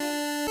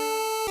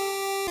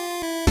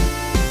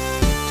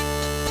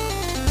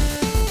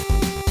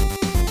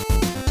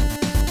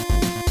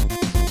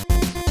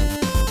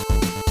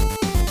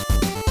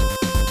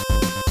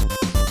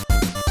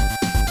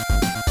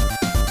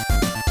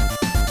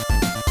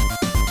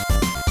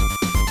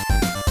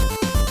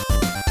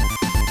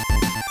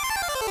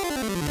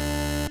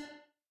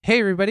Hey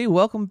everybody,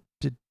 welcome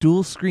to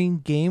Dual Screen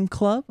Game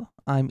Club.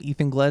 I'm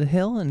Ethan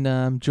Gledhill, and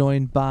I'm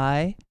joined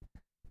by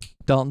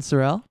Dalton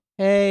Sorrell.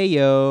 Hey,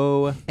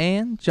 yo.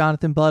 And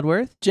Jonathan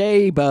Bloodworth.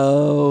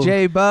 J-Bo.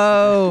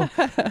 J-Bo.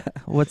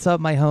 What's up,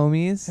 my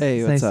homies?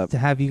 Hey, it's what's nice up? to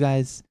have you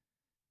guys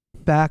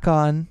back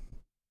on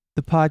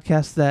the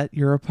podcast that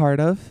you're a part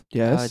of.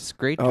 Yes. It's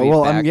great to Oh, be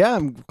well, back.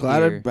 I'm glad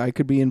here. I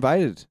could be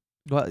invited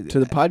Well, to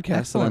the podcast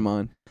excellent. that I'm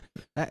on.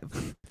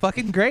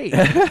 Fucking great.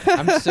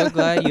 I'm so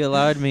glad you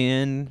allowed me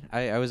in.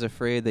 I was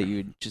afraid that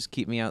you'd just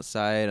keep me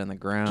outside on the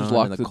ground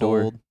lock in the the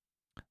door. cold.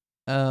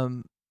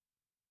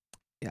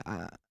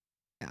 Yeah,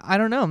 I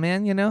don't know,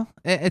 man. You know,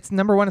 it's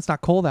number one. It's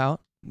not cold out.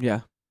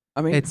 Yeah.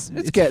 I mean, It's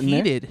getting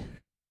heated.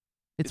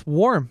 It's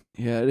warm.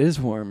 there. Yeah, it is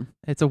warm.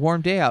 It's a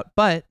warm day out.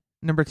 But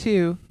number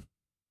two,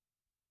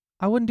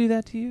 I wouldn't do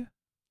that to you.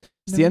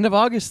 It's the end of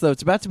August, though.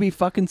 It's about to be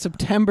fucking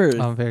September.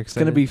 I'm very It's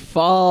excited. going to be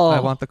fall. I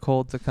want the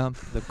cold to come.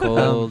 The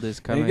cold is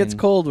coming. It gets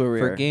cold where we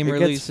For are. game it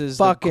releases, gets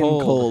the fucking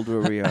cold. cold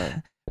where we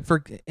are.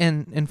 For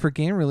for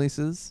game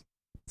releases,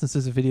 since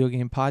it's a video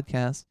game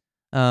podcast,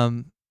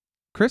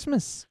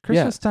 Christmas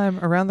time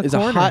around the It's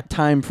corner. a hot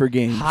time for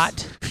games.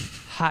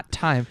 hot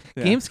time.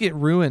 Yeah. Games get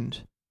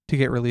ruined to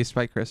get released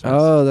by Christmas.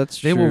 Oh, that's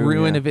true. They will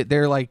ruin yeah. if it.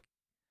 They're like,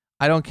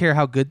 I don't care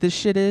how good this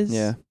shit is.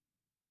 Yeah.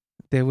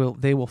 They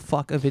will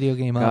fuck a video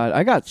game up. God,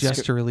 I got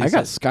just to release I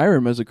got it.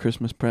 Skyrim as a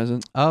Christmas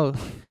present. Oh,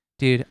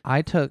 dude,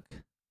 I took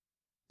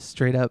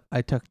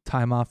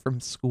time off from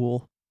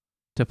school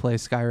to play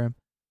Skyrim.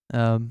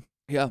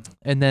 Yeah.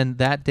 And then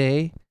that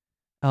day,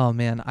 oh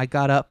man, I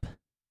got up.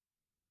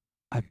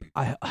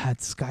 I had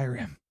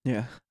Skyrim.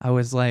 Yeah. I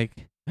was like,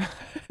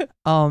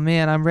 oh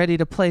man, I'm ready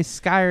to play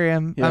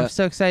Skyrim. Yeah. I'm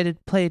so excited.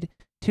 Played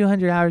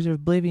 200 hours of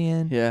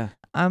Oblivion. Yeah.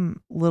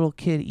 I'm little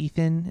kid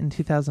Ethan in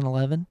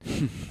 2011.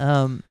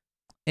 I'm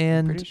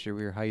And pretty sure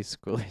we were high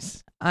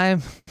schoolers.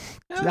 I'm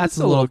Yeah, that's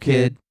a little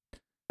kid.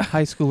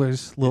 High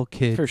schoolers, little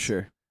kids. For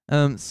sure.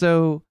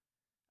 So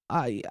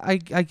I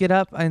get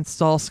up, I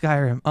install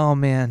Skyrim. Oh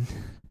man,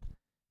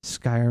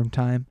 Skyrim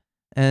time,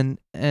 and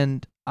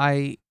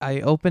I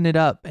open it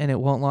up and it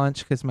won't launch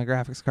because my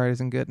graphics card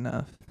isn't good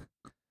enough.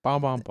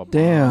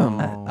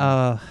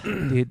 Damn.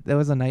 Dude, that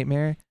was a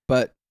nightmare.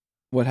 But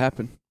what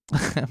happened?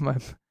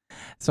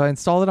 So I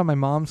installed it on my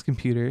mom's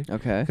computer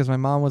Okay. because my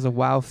mom was a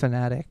WoW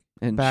fanatic.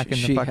 And back in the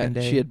she fucking had,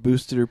 day. She had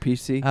boosted her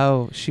PC.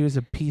 Oh, she was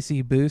a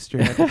PC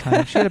booster at the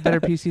time. She had a better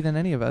PC than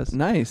any of us.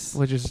 Nice.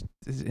 Which is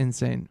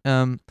insane.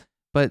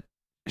 But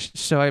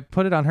so I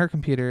put it on her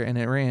computer and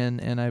it ran,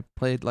 and I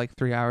played like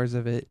 3 hours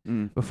of it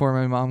Mm. before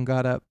my mom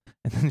got up,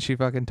 and then she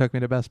fucking took me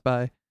to Best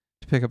Buy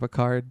to pick up a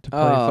card to play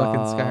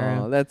fucking Oh,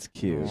 Skyrim. that's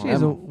cute. She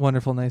is a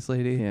wonderful, nice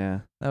lady. yeah.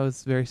 That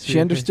was very sweet. She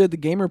understood the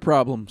gamer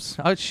problems.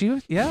 Oh, she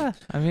was. Yeah,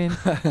 I mean,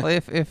 well,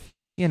 if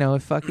you know,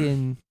 if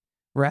fucking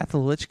Wrath of the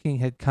Lich King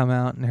had come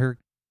out and her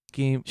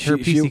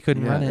PC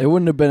couldn't run it. It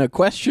wouldn't have been a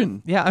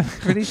question. Yeah, I'm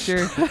pretty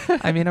sure.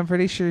 I mean, I'm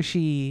pretty sure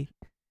she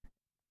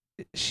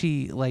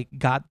like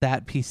got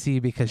that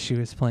PC because she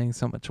was playing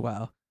so much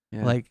WoW.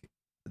 Yeah. Like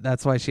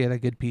that's why she had a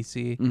good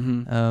PC.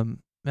 Mm-hmm.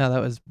 Yeah,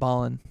 that was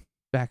ballin'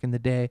 back in the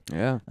day.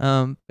 Yeah.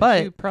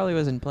 But she probably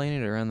wasn't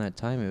playing it around that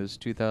time. It was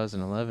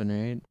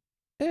 2011,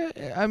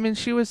 right? I mean,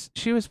 she was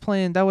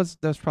playing. That was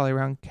probably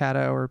around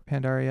Kata or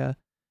Pandaria.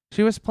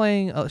 She was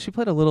playing. She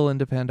played a little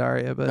into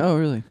Pandaria, but Oh,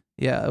 really?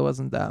 yeah, it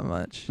wasn't that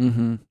much.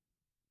 Mm-hmm.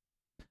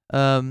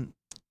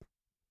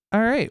 All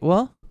right.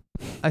 Well,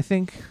 I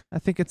think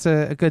it's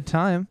a good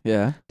time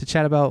Yeah. to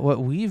chat about what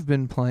we've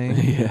been playing.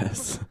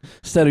 Yes.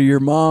 Instead of your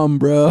mom,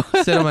 bro.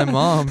 Instead of my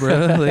mom,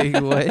 bro. Like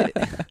what?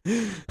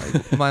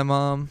 Like, my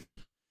mom,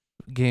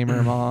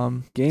 gamer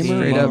mom, Gamer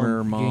straight up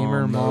mom.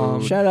 gamer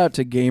mom, Shout out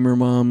to gamer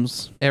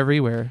moms.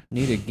 everywhere.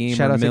 Need a gamer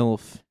Shout out to-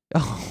 MILF.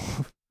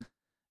 Oh,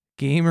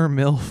 gamer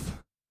milf.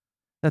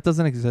 That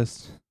doesn't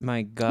exist.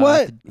 My God.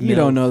 What? You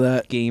don't know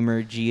that.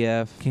 Gamer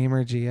GF.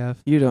 Gamer GF.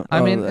 You don't.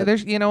 I mean, that-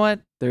 there's. You know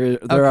what? there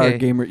are okay.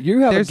 gamer.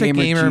 You have There's a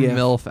gamer, GF.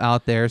 milf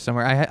out there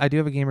somewhere. I do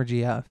have a gamer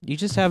GF. You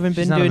just haven't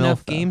She's been not to a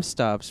enough MILF, though.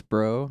 GameStops,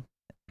 bro.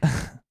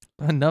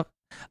 Enough.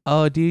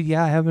 Oh, dude,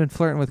 yeah, I have been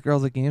flirting with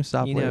girls at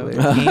GameStop You know,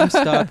 lately.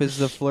 GameStop is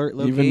the flirt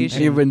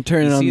location. You've been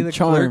turning you on see the the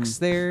charm. clerks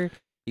there.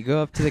 You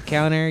go up to the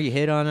counter, you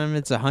hit on them.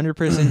 It's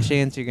 100%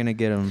 chance you're gonna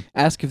get them.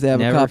 Ask if they have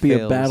Never a copy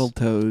fails. of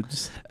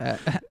Battletoads.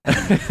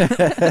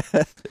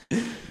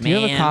 Do you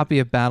have a Man. copy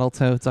of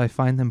Battletoads? I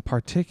find them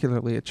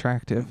particularly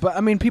attractive. But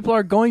I mean, people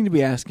are going to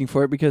be asking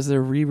for it because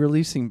they're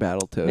re-releasing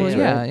Battletoads. Well, Yeah.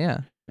 yeah, right? yeah.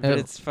 But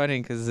it's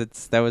funny because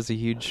that was a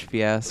huge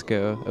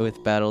fiasco with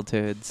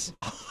Battletoads.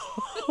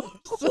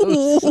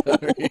 So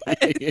sorry.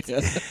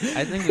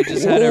 I think we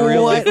just had a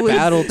real life What was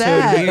Battletoad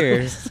that?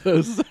 here.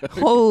 So sorry.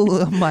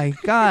 Oh my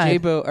god.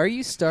 J-Bo, are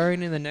you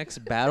starring in the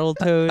next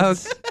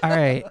Battletoads? Okay, all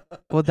right.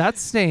 Well, that's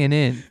staying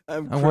in.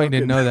 I'm I want you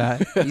to croaking. know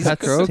that. He's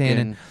That's staying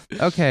in.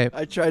 croaking. Okay.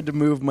 I tried to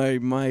move my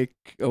mic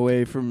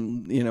away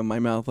from my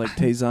mouth like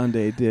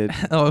Tezande did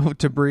Oh,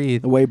 to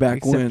breathe. way back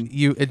Except when.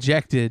 you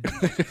ejected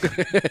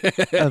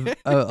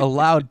a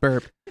loud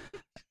burp.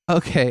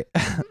 Okay.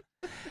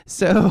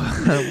 So,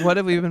 what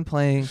have we been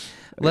playing?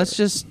 Let's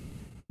just,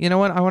 You know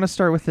what? I want to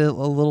start with a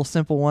little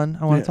simple one.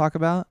 I want to Yeah. talk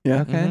about.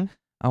 Yeah. Okay. Mhm.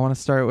 I want to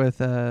start with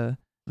The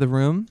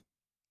Room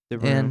The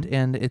Room.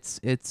 and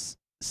its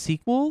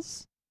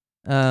sequels.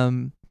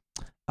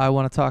 I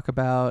want to talk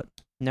about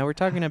Now we're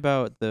talking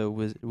about the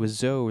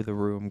Wiseau The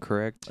Room,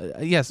 correct?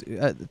 yes,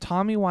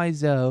 Tommy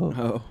Wiseau,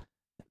 Oh.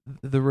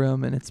 The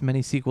Room, and its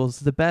many sequels.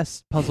 The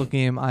best puzzle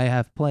game I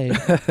have played.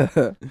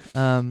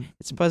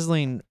 It's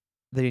puzzling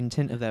the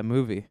intent of that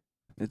movie.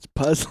 It's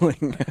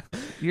puzzling.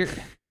 You're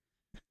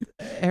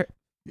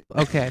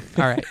okay.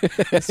 All right.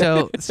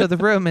 So The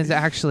Room is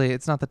actually,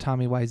 it's not the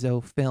Tommy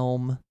Wiseau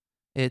film.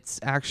 It's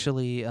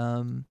actually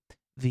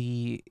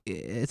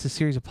it's a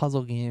series of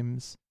puzzle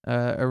games.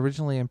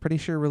 Originally, I'm pretty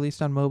sure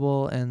released on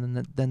mobile,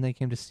 and then they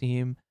came to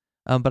Steam.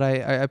 But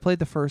I played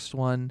the first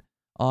one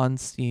on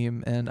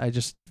Steam, and I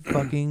just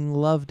fucking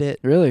loved it.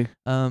 Really?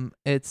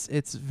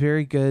 It's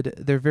very good.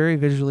 They're very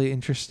visually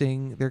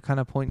interesting. They're kind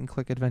of point and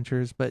click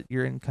adventures, but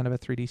you're in kind of a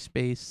 3D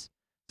space,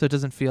 so it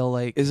doesn't feel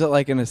like Is it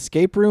like an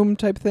escape room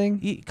type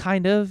thing?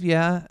 kind of,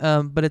 yeah.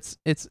 But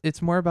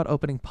it's more about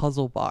opening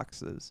puzzle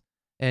boxes,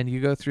 and you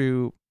go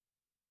through.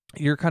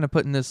 You're kind of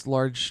put in this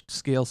large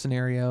scale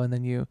scenario, and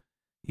then you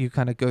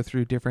kind of go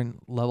through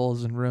different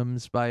levels and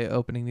rooms by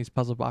opening these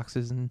puzzle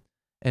boxes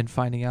and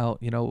finding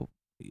out,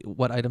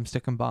 what items to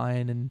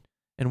combine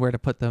and where to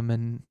put them,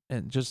 and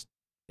just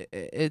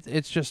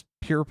it's just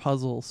pure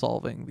puzzle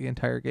solving the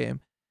entire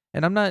game.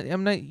 And I'm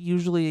not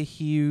usually a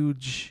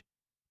huge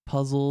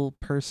puzzle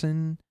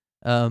person,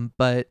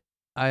 but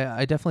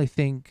I definitely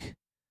think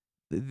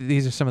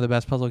these are some of the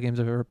best puzzle games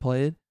I've ever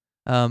played.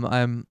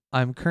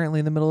 I'm currently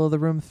in the middle of The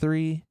Room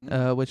 3,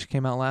 which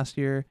came out last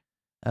year,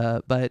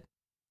 but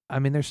I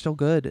mean they're still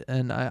good,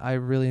 and I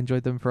really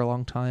enjoyed them for a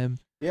long time.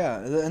 Yeah,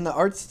 and the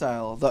art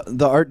style,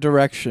 the art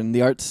direction,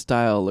 the art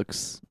style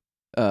looks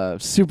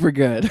super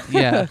good.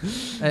 Yeah,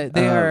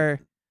 they're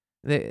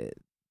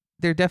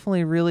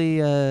definitely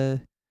really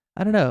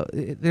I don't know,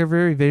 they're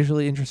very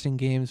visually interesting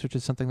games, which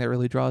is something that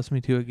really draws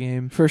me to a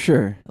game. For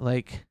sure.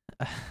 Like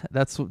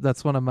that's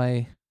one of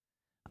my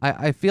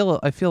I feel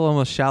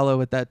almost shallow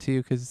with that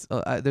too, because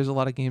there's a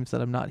lot of games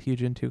that I'm not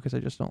huge into because I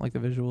just don't like the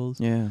visuals.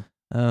 Yeah.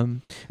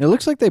 It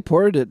looks like they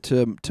ported it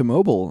to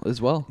mobile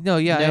as well. No,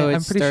 yeah, No, I'm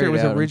it pretty sure it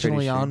was started out, I'm originally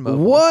pretty sure. on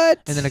mobile. What?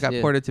 And then it got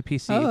Yeah. ported to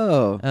PC.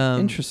 Oh,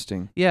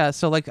 interesting. Yeah,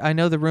 so like I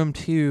know The Room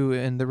 2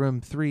 and The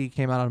Room 3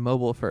 came out on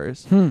mobile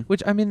first,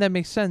 which I mean that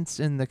makes sense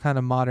in the kind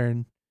of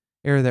modern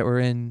era that we're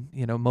in.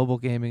 Mobile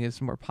gaming is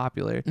more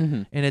popular,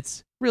 Mm-hmm. and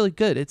it's really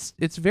good. It's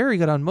very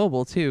good on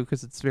mobile too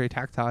because it's very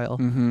tactile.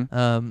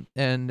 Mm-hmm.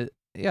 And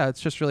yeah,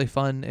 it's just really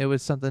fun. It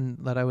was something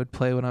that I would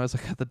play when I was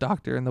like at the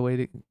doctor in the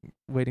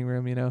waiting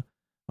room,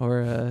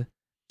 or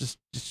just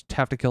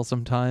have to kill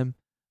some time.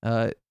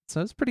 So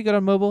it's pretty good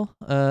on mobile.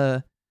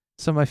 Some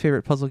of my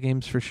favorite puzzle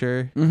games for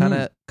sure.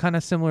 Mhm. Kind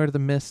of similar to The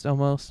Mist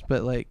almost,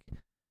 but like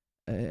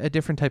a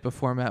different type of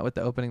format with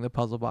the opening the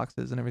puzzle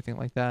boxes and everything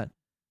like that.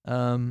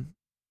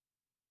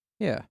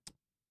 Yeah.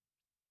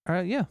 All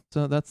right, yeah.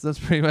 So that's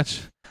pretty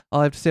much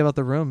all I have to say about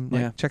The Room. Like,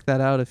 Yeah. check that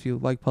out if you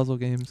like puzzle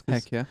games.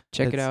 'Cause Heck yeah.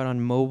 Check it It's- out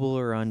on mobile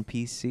or on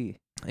PC.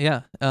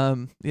 Yeah,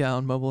 yeah,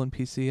 on mobile and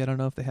PC. I don't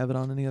know if they have it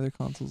on any other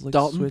consoles like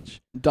Dalton?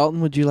 Switch.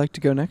 Dalton, would you like to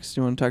go next?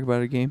 Do you want to talk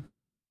about a game?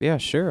 Yeah,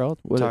 sure. I'll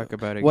What- talk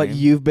about it. What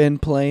you've been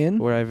playing?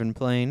 What I've been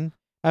playing.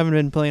 I haven't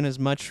been playing as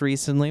much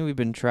recently. We've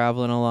been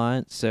traveling a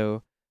lot,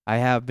 so I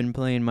have been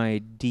playing my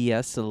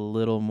DS a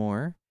little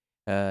more.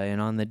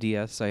 And on the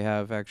DS, I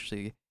have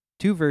actually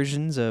 2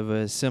 versions of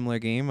a similar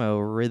game,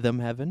 Rhythm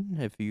Heaven.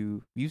 If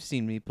you've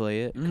seen me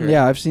play it, correct?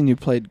 Yeah, I've seen you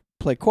play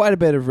quite a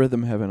bit of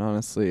Rhythm Heaven.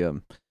 Honestly,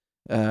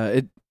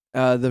 the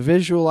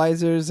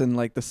visualizers and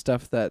like the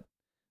stuff that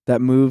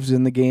moves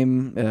in the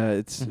game,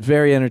 it's Mhm.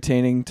 very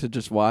entertaining to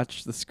just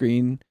watch the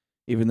screen,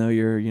 even though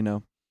you're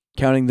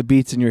counting the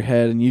beats in your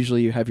head, and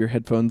usually you have your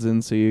headphones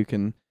in so you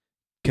can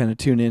kind of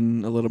tune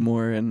in a little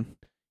more and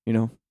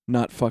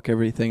not fuck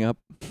everything up.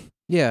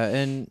 Yeah,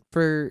 and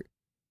for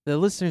the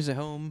listeners at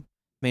home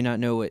may not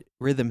know what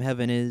Rhythm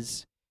Heaven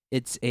is.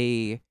 It's have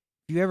you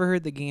ever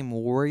heard the game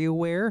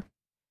WarioWare?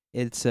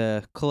 It's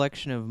a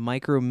collection of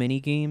micro mini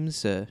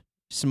games,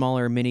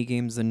 smaller mini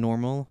games than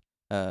normal.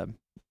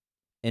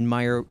 And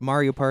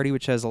Mario Party,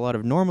 which has a lot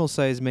of normal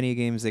sized mini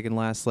games, they can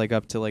last like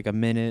up to like a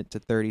minute to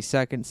 30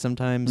 seconds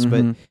sometimes.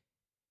 But Mhm.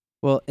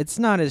 well, it's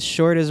not as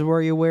short as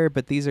WarioWare,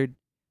 but these are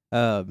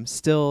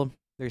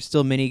they're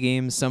still mini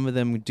games. Some of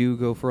them do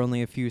go for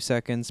only a few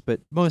seconds, but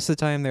most of the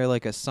time they're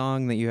like a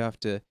song that you have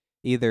to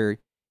either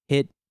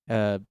hit.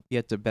 You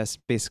have to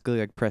basically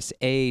like press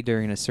A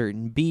during a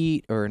certain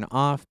beat or an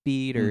off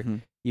beat, or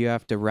Mhm. you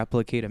have to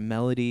replicate a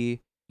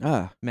melody,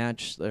 Ah.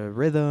 match the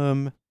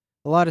rhythm,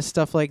 a lot of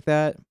stuff like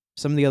that.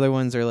 Some of the other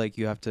ones are like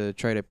you have to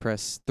try to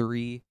press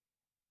 3.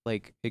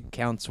 Like it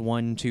counts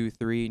 1, 2,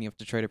 3, and you have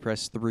to try to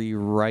press 3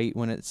 right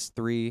when it's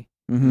 3,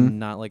 Mhm.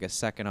 not like a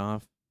second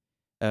off.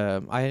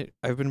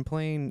 I've been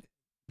playing.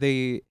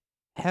 They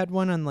had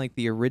one on like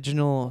the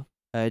original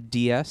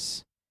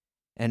DS,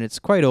 and it's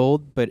quite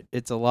old, but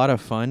it's a lot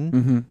of fun.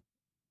 Mhm.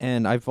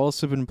 And I've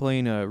also been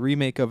playing a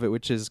remake of it,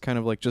 which is kind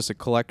of like just a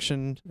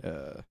collection.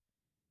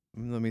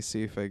 let me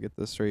see if I get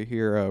this right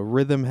here.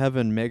 Rhythm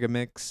Heaven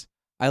Megamix.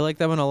 I like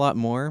that one a lot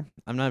more.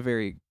 I'm not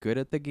very good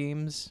at the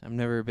games. I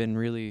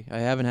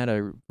haven't had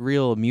a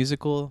real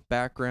musical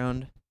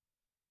background.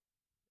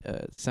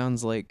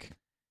 Sounds like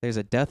there's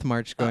a death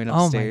march going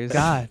upstairs. Oh my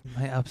god,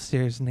 my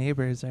upstairs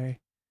neighbors are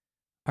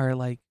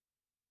like,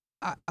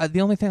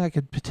 the only thing I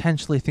could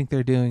potentially think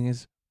they're doing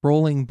is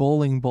rolling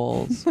bowling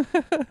balls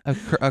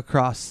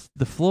across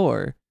the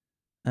floor.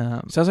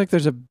 Sounds like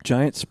there's a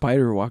giant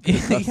spider walking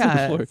across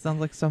the floor. It sounds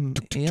like some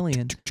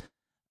alien.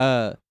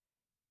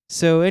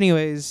 So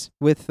anyways,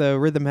 with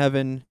Rhythm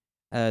Heaven,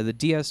 the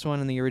DS one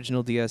and the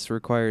original DS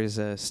requires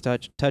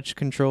touch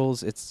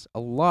controls. It's a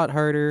lot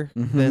harder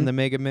than the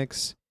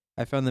Megamix.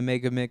 I found the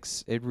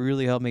Megamix, it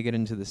really helped me get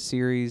into the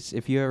series.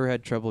 If you ever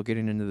had trouble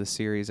getting into the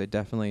series, I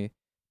definitely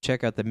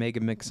check out the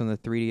Megamix on the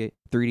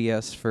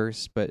 3DS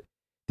first. But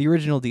the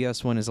original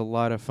DS one is a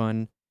lot of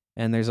fun,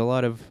 and there's a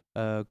lot of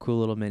cool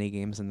little mini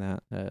games in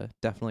that.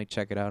 Definitely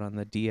check it out on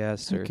the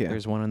DS, or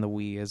there's one on the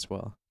Wii as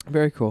well.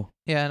 Very cool.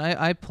 Yeah, and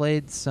I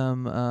played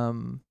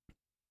some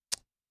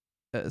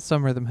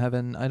Rhythm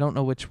Heaven. I don't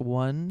know which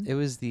one. It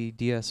was the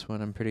DS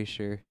one, I'm pretty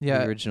sure. Yeah.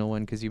 The original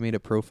one, because you made a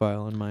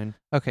profile on mine.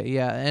 Okay,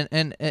 yeah,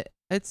 and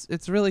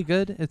it's really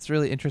good. It's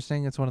really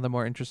interesting. It's one of the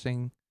more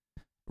interesting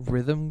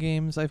rhythm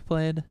games I've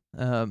played.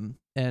 And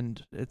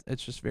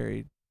it's just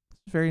very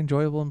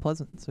enjoyable and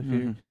pleasant. So if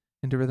you're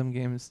into rhythm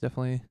games,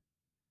 definitely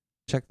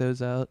check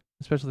those out,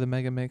 especially the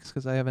Megamix,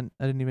 because I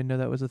didn't even know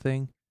that was a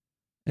thing.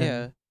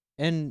 Yeah.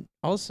 And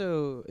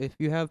also, if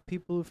you have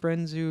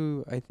friends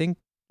who, I think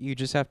you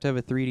just have to have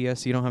a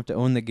 3DS, you don't have to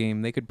own the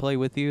game. They could play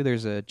with you.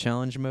 There's a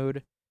challenge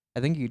mode. I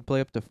think you could play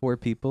up to 4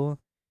 people.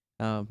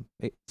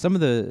 Some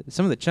of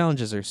the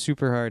challenges are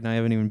super hard, and I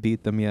haven't even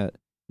beat them yet.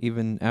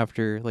 Even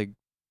after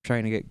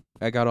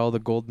I got all the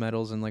gold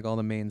medals and like all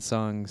the main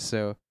songs.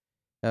 So,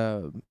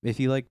 if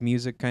you like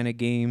music kind of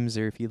games,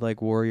 or if you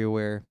like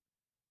WarioWare,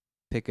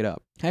 pick it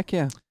up. Heck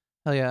yeah.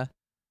 Hell yeah.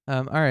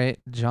 All right,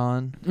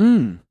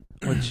 John.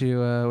 What you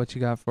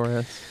got for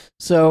us?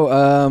 So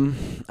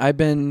I've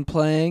been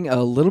playing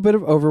a little bit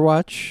of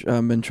Overwatch.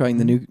 Been trying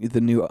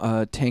the new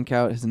tank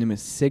out. His name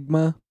is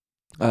Sigma.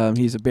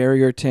 He's a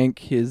barrier tank.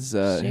 His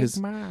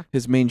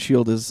main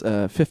shield is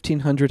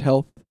 1500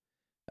 health.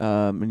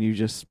 And you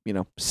just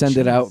send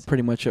it out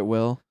pretty much at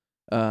will.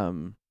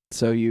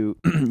 So you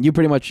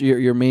pretty much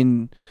your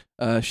main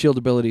shield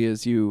ability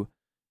is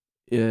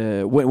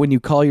when you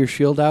call your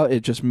shield out,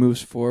 it just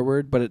moves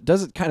forward, but it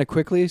does it kind of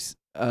quickly.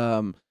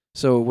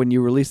 So when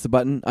you release the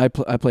button, I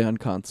play on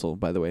console,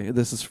 by the way.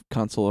 This is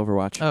console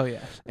Overwatch. Oh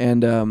yeah.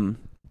 And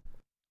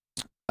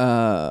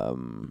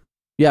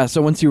yeah,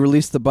 so once you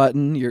release the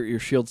button, your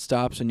shield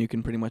stops, and you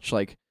can pretty much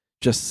like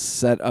just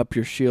set up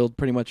your shield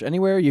pretty much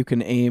anywhere. You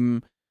can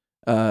aim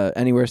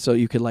anywhere, so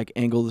you could like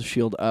angle the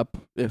shield up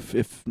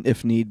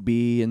if need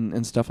be,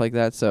 and stuff like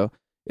that. So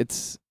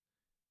it's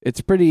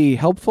pretty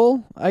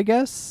helpful, I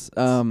guess.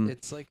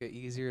 It's like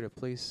easier to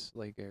place,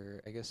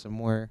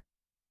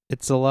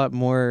 it's a lot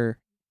more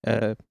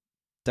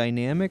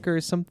dynamic or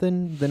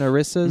something than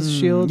Orissa's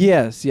shield.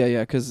 Yes,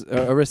 yeah, because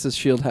Orissa's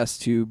shield has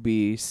to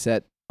be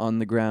set on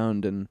the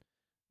ground, and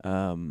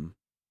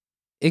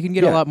it can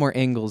get a lot more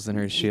angles than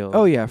her shield.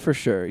 Oh yeah, for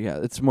sure. Yeah,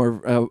 it's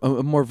more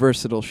a more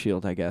versatile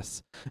shield, I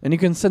guess, and you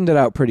can send it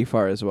out pretty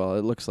far as well.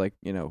 It looks like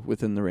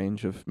within the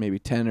range of maybe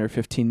 10 or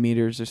 15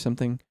 meters or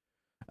something.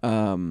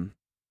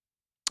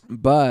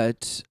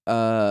 But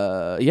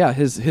yeah,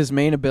 his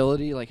main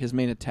ability, like his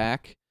main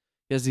attack,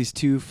 he has these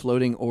 2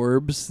 floating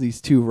orbs,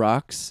 these 2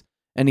 rocks,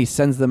 and he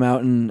sends them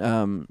out,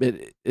 and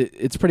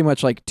it's pretty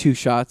much like 2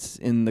 shots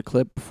in the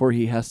clip before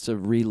he has to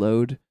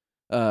reload,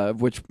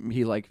 which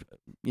he I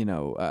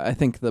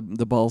think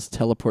the balls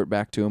teleport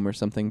back to him or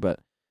something. But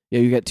yeah,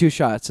 you get 2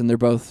 shots, and they're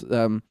both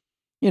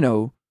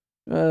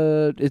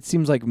it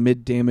seems like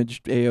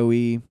mid-damaged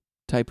AoE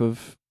type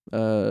of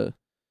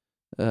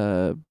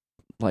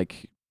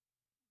like.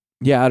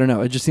 Yeah, I don't know.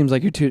 It just seems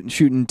like you're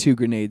shooting 2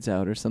 grenades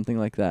out or something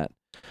like that.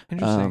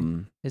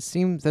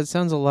 Interesting. That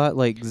sounds a lot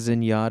like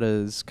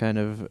Zenyatta's kind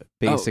of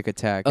basic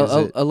attack.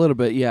 A little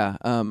bit, yeah.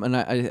 And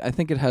I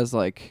think it has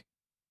like,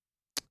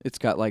 it's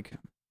got like,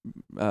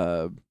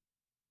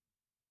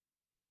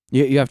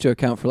 you have to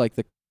account for like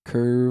the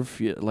curve.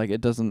 Like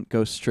it doesn't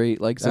go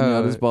straight like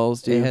Zenyatta's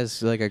balls do. It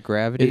has like a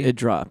gravity. It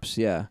drops,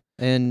 yeah.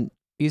 And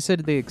you said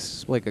they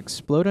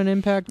explode on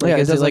impact? Like, yeah,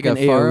 is it like a an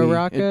Pharaoh AoE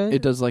rocket?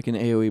 It does like an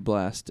AoE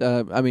blast.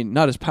 I mean,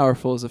 not as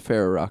powerful as a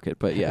Pharaoh rocket,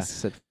 but yeah. I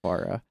said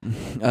Pharaoh.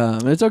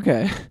 It's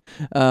okay.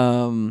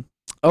 Oh,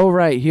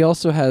 right. He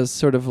also has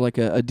sort of like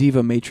a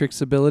Diva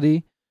Matrix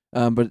ability,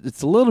 but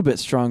it's a little bit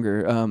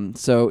stronger.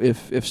 So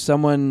if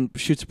someone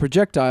shoots a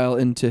projectile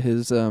into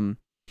his I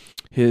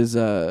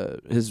don't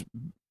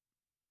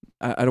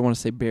want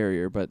to say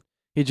barrier, but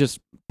he just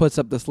puts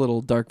up this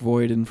little dark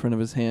void in front of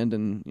his hand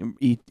and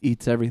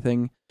eats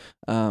everything.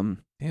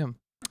 Damn.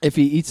 If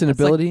he eats an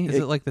ability, is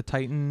it like the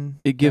Titan?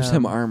 It gives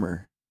him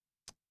armor.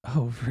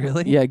 Oh,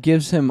 really? Yeah, it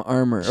gives him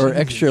armor or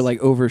extra Jesus. like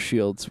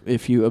overshields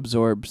if you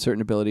absorb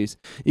certain abilities.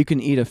 You can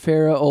eat a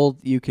Pharah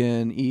ult, you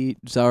can eat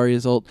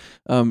Zarya's ult.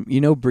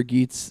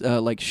 Brigitte's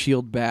like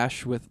shield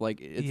bash with like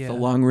it's Yeah. the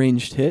long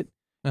ranged hit.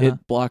 Uh-huh.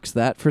 It blocks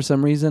that for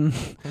some reason.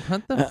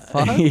 What the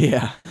fuck?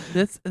 Yeah.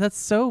 That's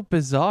so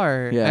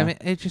bizarre. Yeah. I mean,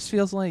 it just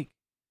feels like,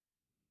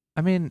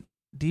 I mean,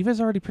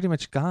 Diva's already pretty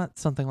much got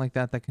something like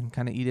that can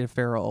kind of eat a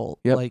Pharaoh ult.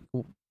 Yep. Like,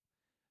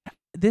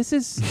 this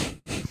is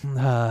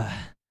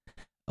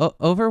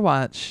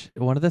Overwatch.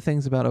 One of the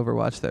things about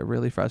Overwatch that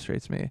really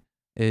frustrates me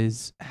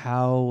is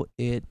how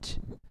it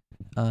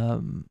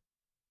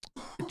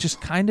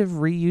just kind of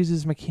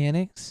reuses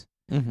mechanics,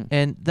 Mm-hmm.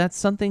 and that's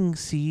something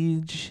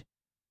Siege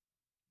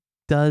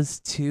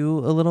does too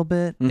a little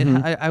bit.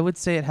 Mhm. I would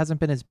say it hasn't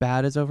been as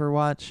bad as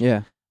Overwatch.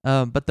 Yeah.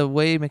 But the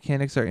way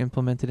mechanics are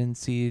implemented in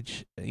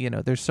Siege,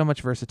 there's so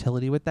much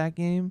versatility with that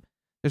game.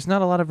 There's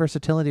not a lot of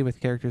versatility with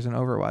characters in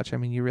Overwatch. I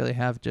mean, you really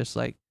have just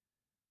like,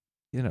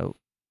 it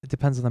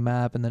depends on the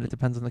map, and then it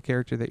depends on the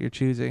character that you're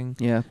choosing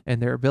Yeah.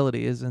 and their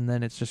abilities, and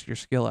then it's just your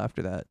skill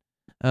after that.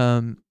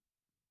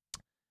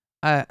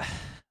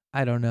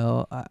 I don't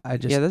know. I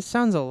just Yeah, this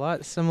sounds a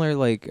lot similar.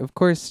 Like, of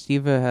course,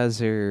 Diva has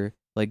her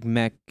like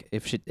mech.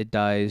 If it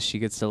dies, she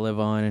gets to live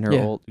on, and her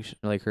Yeah. ult,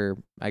 like her,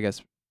 I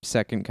guess,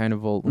 second kind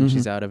of ult when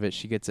she's Mhm. out of it,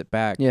 she gets it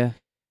back. Yeah.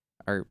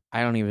 Or I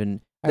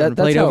haven't That's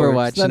played how it Overwatch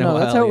works. in a No, while.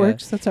 that's how it yeah.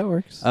 works. That's how it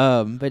works.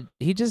 But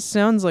he just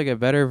sounds like a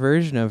better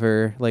version of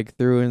her, like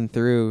through and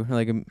through.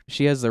 Like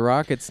she has the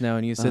rockets now,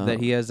 and you said that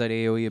he has that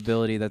AOE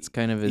ability. That's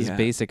kind of his Yeah.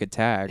 basic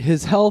attack.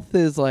 His health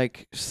is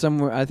like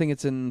somewhere. I think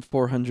it's in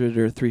 400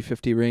 or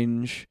 350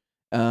 range.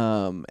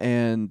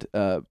 And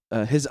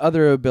his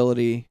other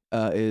ability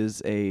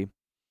is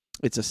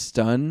it's a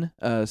stun.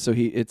 So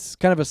it's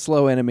kind of a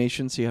slow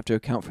animation, so you have to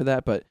account for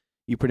that. But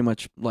you pretty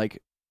much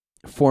like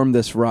form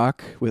this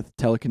rock with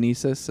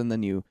telekinesis, and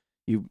then you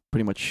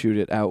pretty much shoot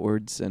it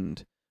outwards.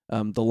 And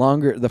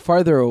the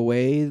farther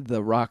away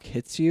the rock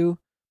hits you,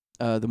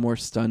 the more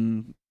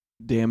stun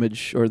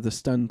damage or the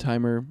stun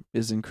timer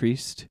is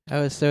increased.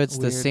 Oh, so it's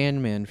the Weird.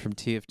 Sandman from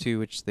TF2,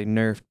 which they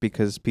nerfed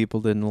because people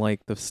didn't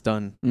like the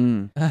stun.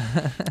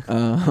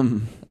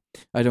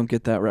 I don't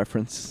get that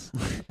reference.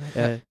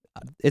 So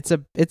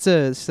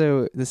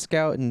the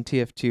Scout in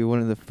TF2, one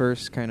of the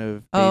first kind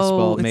of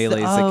baseball it's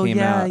melees that came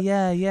out.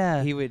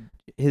 Yeah. He would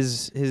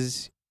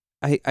his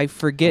I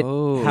forget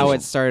how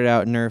it started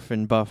out nerf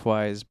and buff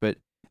wise, but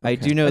I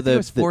Okay. do know I think the it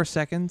was 4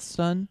 seconds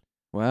stun.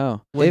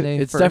 Wow. When they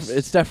It's first-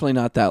 it's definitely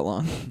not that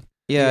long.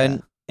 yeah,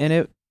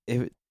 and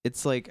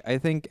it's like I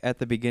think at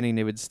the beginning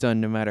it would stun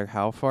no matter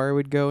how far it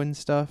would go and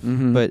stuff,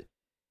 Mhm. but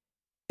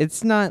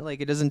it's not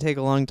like it doesn't take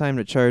a long time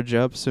to charge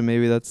up, so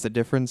maybe that's the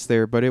difference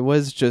there. But it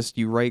was just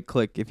you right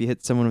click, if you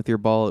hit someone with your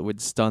ball, it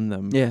would stun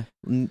them. Yeah.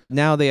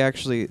 Now they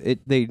actually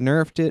they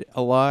nerfed it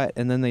a lot,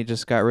 and then they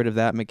just got rid of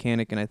that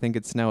mechanic, and I think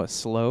it's now a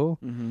slow,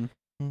 Mm-hmm.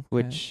 Okay.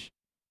 which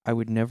I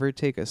would never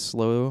take a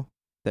slow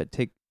that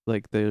take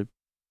like the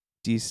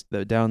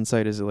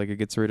downside is like it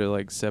gets rid of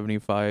like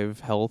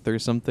 75 health or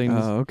something,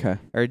 Oh, okay.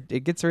 or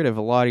it gets rid of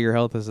a lot of your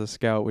health as a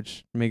scout,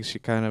 which makes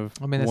you kind of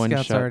I mean, the one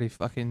Scout's shot. already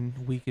fucking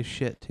weak as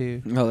shit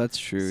too. Oh, that's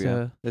true. Yeah.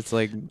 So, It's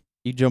like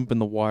you jump in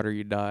the water,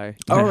 you die.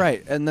 All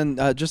right, and then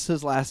just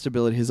his last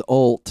ability, his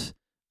ult.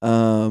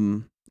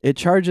 It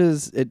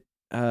charges. It.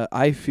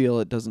 I feel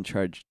it doesn't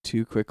charge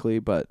too quickly,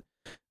 but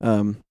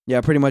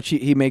yeah, pretty much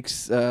he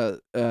makes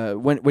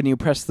when you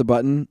press the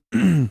button,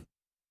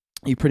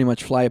 you pretty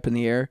much fly up in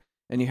the air,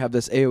 and you have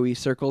this AOE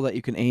circle that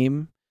you can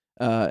aim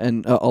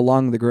and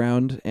along the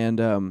ground,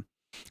 and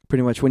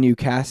pretty much when you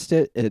cast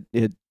it,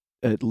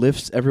 it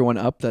lifts everyone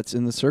up that's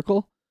in the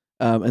circle.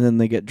 And then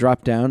they get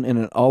dropped down, and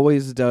it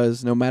always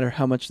does, no matter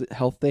how much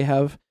health they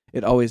have,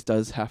 it always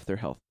does half their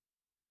health.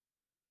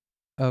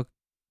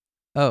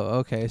 oh,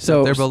 okay. So, So-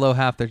 if they're below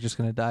half, they're just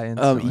gonna die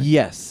instantly.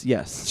 Yes.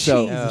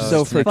 So Jesus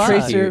so for fuck.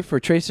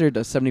 Tracer it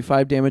does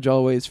 75 damage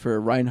always. For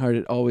Reinhardt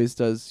it always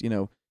does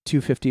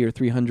 250 or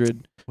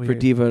 300. For Weird.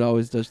 Diva it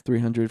always does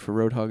 300. For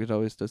Roadhog it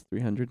always does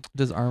 300.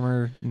 Does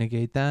armor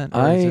negate that,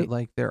 or is it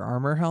like their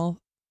armor health?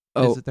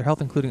 Oh, Is it their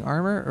health including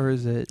armor, or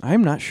is it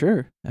I'm not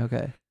sure.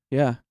 okay?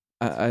 Yeah,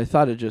 I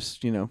thought it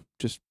just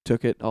just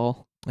took it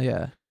all.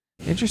 Yeah,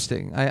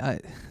 interesting. I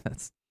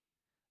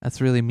that's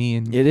really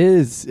mean. It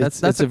is.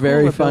 That's it's a a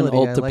very cool fun ability.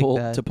 ult I to like pull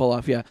that. to pull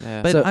off. Yeah.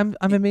 But So- I'm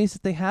amazed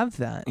that they have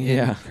that in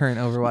Yeah. current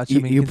Overwatch. I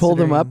You, mean, you pull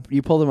them up. considering-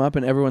 You pull them up,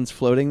 and everyone's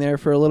floating there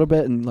for a little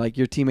bit, and like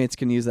your teammates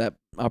can use that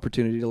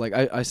opportunity to like.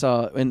 I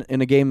saw in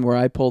a game where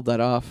I pulled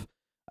that off.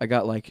 I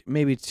got like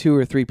maybe 2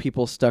 or 3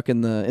 people stuck in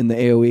the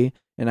AOE,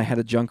 and I had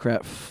a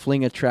Junkrat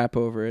fling a trap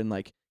over and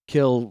like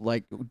kill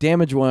like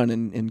damage one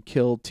and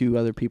kill 2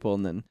 other people,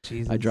 and then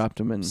Jesus. I dropped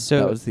them, and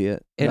So that was the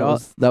it. it That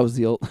all- was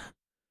the ult.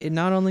 It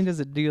not only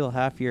does it deal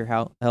half your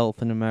health,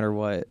 no matter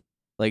what,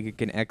 like it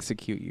can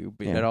execute you,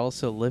 but Yeah. it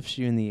also lifts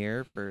you in the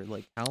air for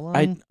like how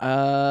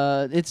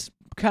long? It's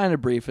kind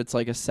of brief. It's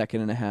like a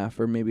second and a half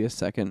or maybe a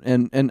second.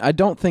 And I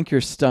don't think you're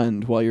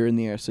stunned while you're in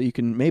the air, so you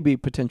can maybe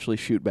potentially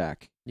shoot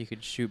back. You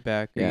could shoot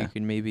back, or Yeah. you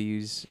can maybe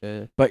use.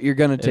 But you're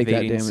gonna take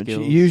that Evading damage.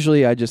 skills.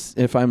 Usually,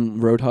 if I'm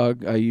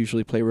Roadhog, I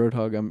usually play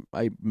Roadhog.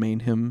 I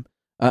main him.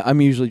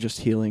 I'm usually just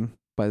healing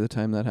by the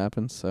time that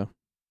happens. So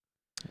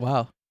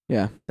Wow.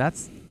 yeah,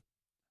 That's,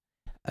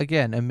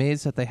 again,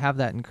 amazed that they have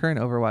that in current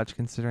Overwatch,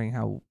 considering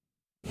how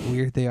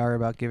weird they are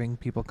about giving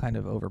people kind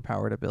of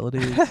overpowered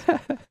abilities.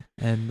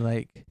 And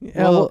like,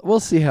 yeah. We'll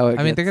see how it.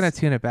 I mean, they're gonna gets.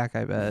 tune it back,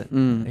 I bet.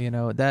 Mm. You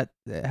know, that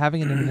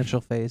having an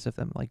initial phase of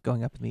them like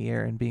going up in the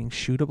air and being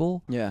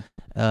shootable Yeah.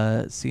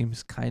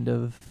 seems kind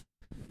of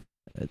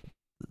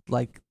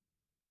like,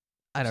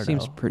 I don't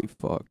Seems know. pretty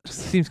fucked.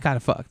 Seems kind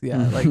of fucked.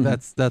 Yeah, like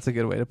that's a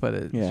good way to put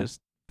it. Yeah. It's just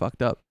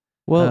fucked up.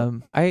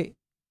 Well,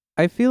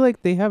 I feel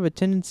like they have a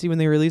tendency when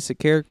they release a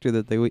character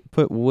that they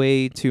put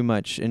way too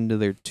much into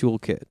their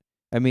toolkit.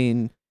 I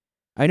mean,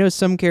 I know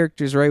some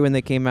characters right when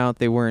they came out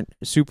they weren't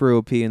super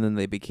OP, and then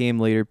they became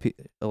later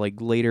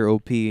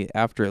OP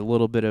after a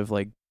little bit of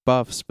like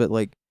buffs. But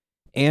like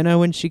Anna,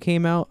 when she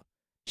came out,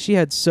 she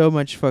had so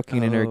much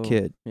fucking in her Oh,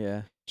 kit.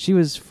 Yeah. She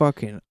was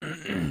fucking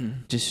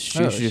just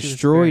Oh, she was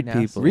destroyed very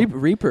nasty. people.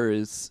 Reaper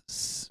is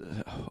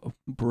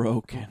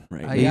broken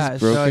right now. He's yeah,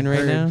 so broken I've right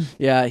heard. now.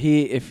 Yeah,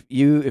 if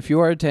you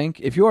are a tank,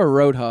 if you are a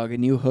Roadhog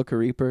and you hook a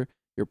Reaper,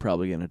 you're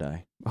probably gonna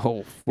die.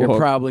 Oh, You're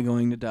probably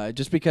going to die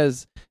just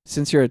because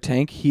since you're a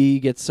tank, he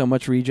gets so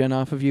much regen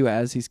off of you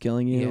as he's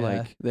killing you. Yeah.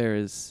 Like there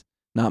is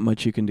not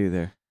much you can do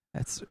there.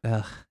 That's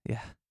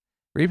yeah.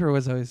 Reaper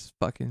was always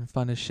fucking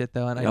fun as shit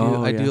though, and I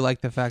Oh, do yeah. like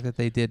the fact that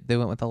they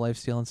went with the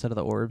lifesteal instead of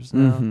the orbs.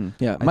 Now. Mhm.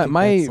 Yeah, I my think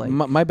my, that's,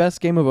 like- my best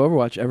game of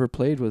Overwatch ever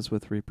played was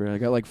with Reaper. I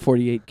got like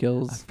 48 I'm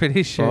kills.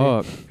 pretty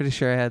sure. Fuck. Pretty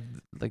sure I had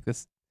like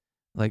this,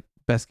 like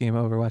best game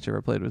of Overwatch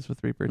ever played was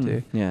with Reaper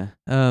too. Yeah.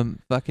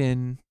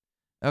 Fucking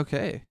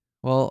okay.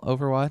 Well,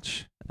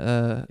 Overwatch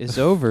It's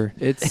over.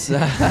 It's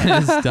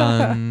is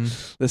done.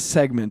 The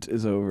segment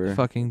is over.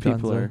 Fucking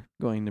People dunzo. are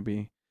going to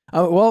be.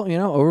 Oh well,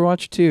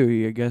 Overwatch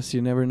 2. I guess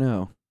you never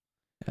know.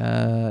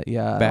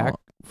 Yeah. Back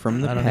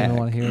from the I don't pack. even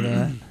want to hear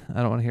that. I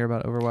don't want to hear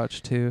about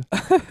Overwatch 2.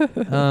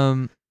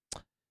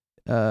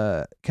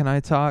 Can I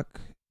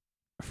talk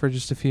for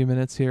just a few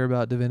minutes here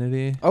about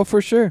Divinity? Oh,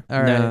 for sure.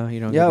 All right. No, you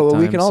don't. Yeah, get the well,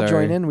 we time, can all sorry.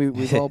 join in.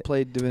 We've all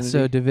played Divinity.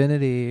 So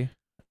Divinity,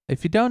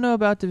 if you don't know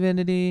about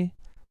Divinity,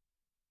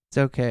 it's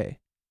okay.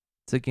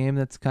 It's a game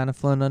that's kind of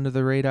flown under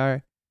the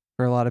radar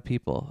for a lot of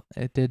people.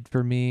 It did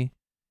for me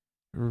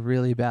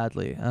really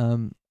badly.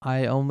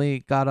 I only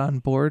got on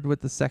board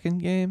with the second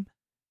game,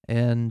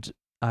 and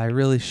I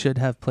really should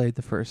have played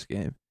the first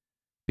game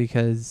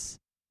because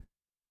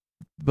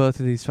both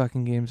of these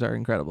fucking games are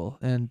incredible.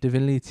 And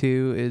Divinity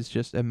 2 is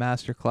just a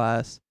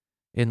masterclass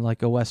in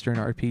like a Western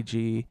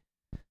RPG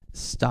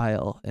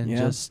style, and Yeah.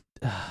 just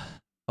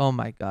oh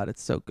my god,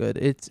 it's so good.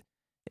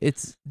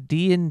 It's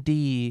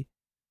D&D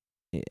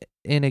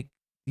in a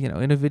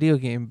in a video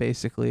game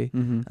basically.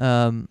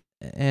 Mhm.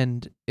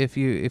 And if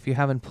you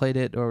haven't played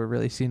it or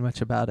really seen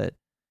much about it,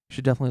 you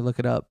should definitely look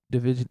it up.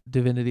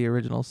 Divinity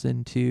Original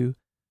Sin 2.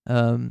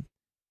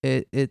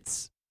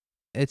 It's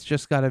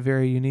just got a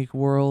very unique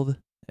world.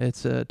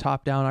 It's a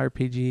top-down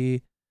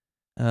RPG,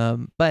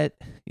 but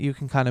you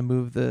can kind of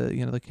move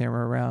the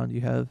camera around.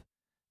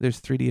 There's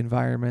 3D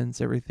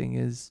environments. Everything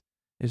is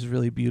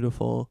really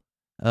beautiful.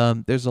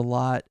 There's a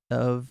lot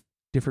of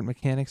different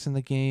mechanics in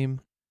the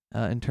game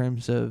in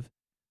terms of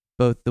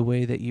both the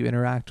way that you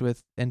interact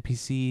with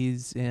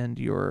NPCs and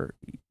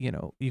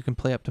you can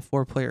play up to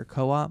 4-player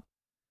co-op.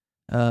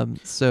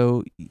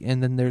 So,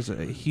 and then there's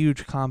a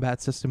huge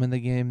combat system in the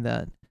game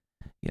that,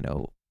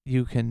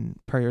 you can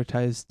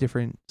prioritize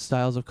different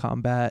styles of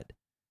combat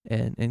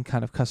and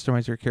kind of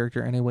customize your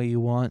character any way you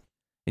want.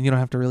 And you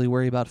don't have to really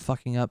worry about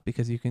fucking up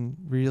because you can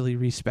really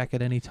respec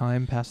at any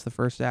time past the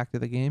first act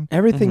of the game.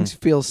 Everything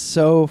feels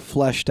so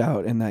fleshed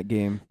out in that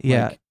game.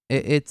 Yeah, Like,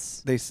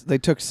 it's they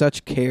took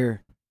such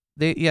care.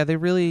 they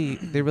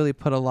really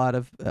put a lot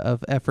of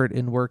effort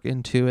and work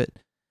into it,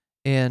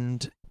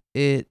 and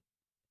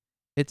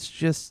it's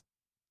just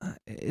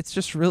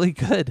really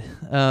good.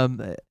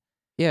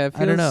 Yeah, it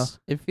feels, I don't know.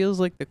 It feels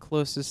like the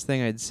closest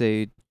thing I'd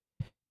say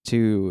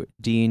to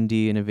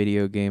D&D in a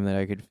video game that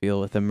I could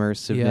feel with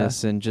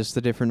immersiveness and just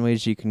the different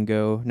ways you can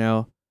go.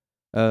 Now,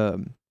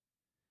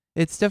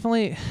 It's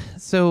definitely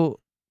so.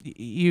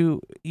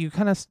 You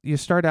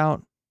start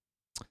out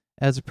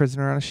as a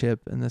prisoner on a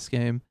ship in this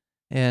game,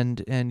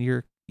 and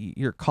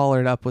you're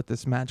collared up with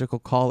this magical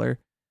collar,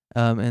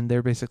 and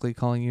they're basically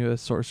calling you a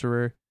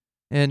sorcerer,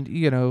 and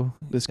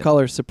This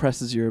color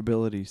suppresses your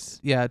abilities.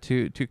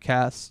 to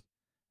cast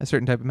a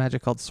certain type of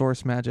magic called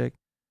source magic,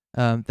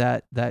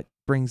 that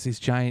brings these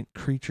giant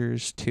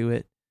creatures to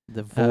it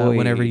the void.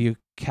 whenever you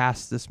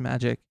cast this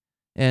magic,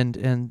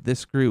 and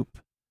this group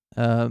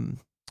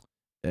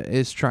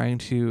is trying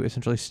to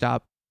essentially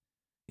stop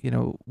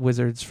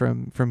wizards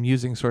from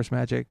using source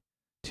magic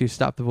to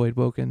stop the void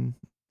woken,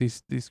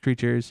 these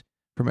creatures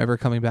from ever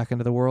coming back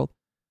into the world.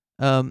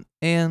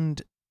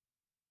 And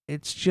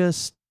it's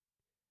just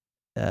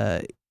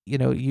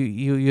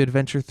you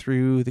adventure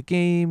through the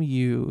game.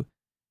 You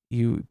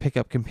pick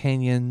up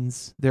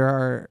companions. There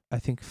are, I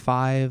think,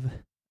 5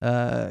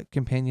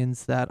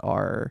 companions that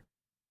are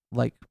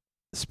like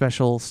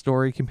special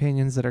story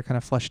companions that are kind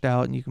of fleshed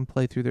out, and you can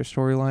play through their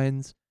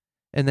storylines.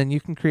 And then you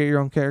can create your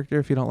own character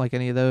if you don't like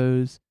any of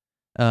those.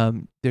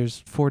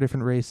 There's 4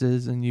 different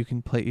races, and you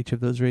can play each of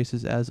those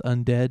races as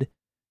undead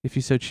if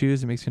you so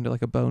choose. It makes you into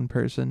like a bone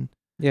person.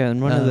 Yeah,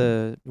 and one of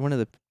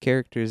the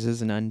characters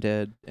is an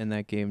undead in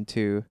that game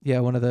too. Yeah,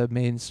 one of the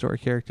main story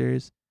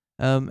characters.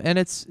 And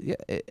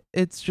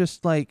it's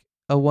just like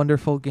a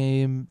wonderful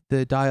game.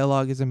 The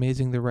dialogue is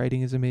amazing. The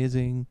writing is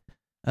amazing.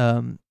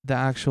 The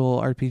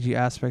actual RPG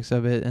aspects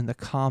of it and the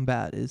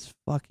combat is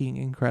fucking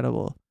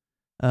incredible.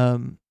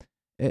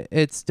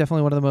 It's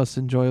definitely one of the most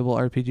enjoyable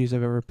RPGs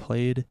I've ever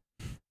played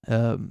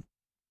in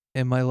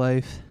my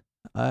life.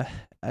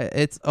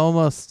 It's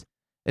almost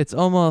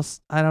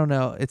I don't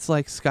know. It's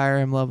like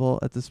Skyrim level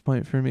at this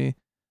point for me,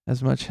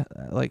 as much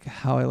like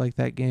how I like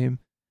that game.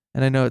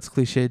 And I know it's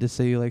cliche to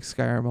say you like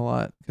Skyrim a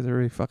lot because I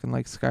really fucking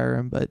like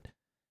Skyrim, but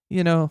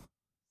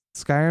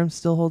Skyrim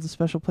still holds a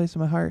special place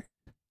in my heart.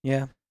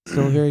 Yeah.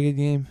 Still a very good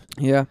game.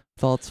 Yeah.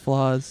 With all its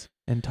flaws,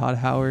 and Todd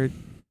Howard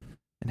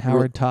and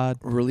Howard Todd.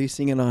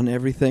 Releasing it on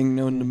everything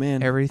known to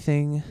man.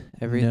 Everything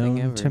known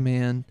ever. to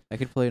man. I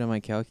could play it on my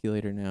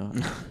calculator now.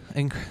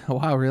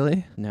 Wow,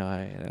 really? No,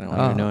 I don't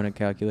want to know on a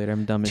calculator.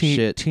 I'm dumb as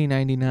shit.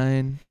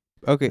 T99.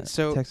 Okay,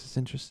 so Texas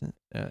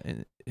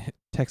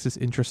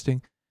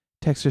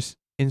Texas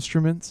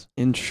Instruments.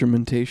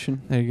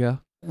 Instrumentation. There you go.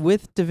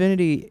 with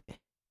Divinity,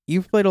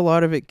 you've played a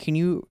lot of it. Can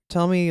you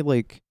tell me,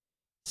 like,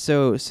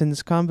 so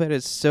since combat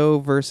is so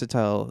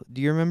versatile,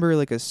 do you remember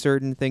like a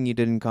certain thing you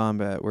did in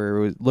combat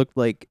where it looked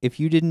like if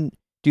you didn't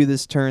do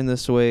this turn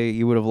this way,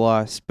 you would have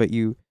lost, but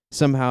you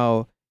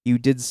somehow you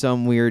did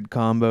some weird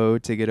combo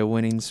to get a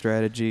winning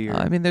strategy? Or...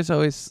 I mean, there's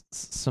always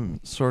some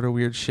sort of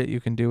weird shit you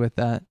can do with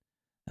that.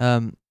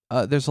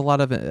 There's a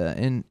lot of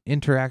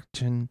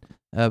interaction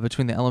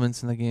between the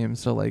elements in the game.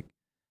 So, like,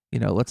 you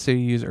know, let's say you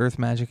use earth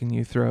magic and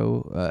you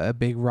throw a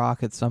big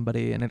rock at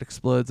somebody and it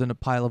explodes in a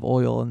pile of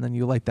oil, and then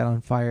you light that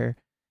on fire.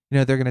 You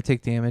know, they're going to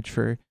take damage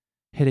for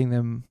hitting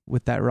them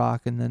with that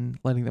rock and then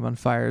lighting them on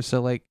fire. So,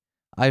 like,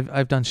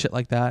 I've done shit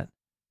like that.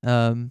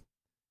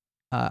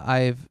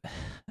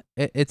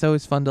 It's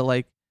always fun to,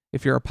 like,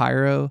 if you're a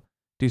pyro,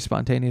 do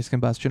spontaneous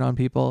combustion on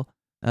people.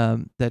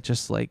 That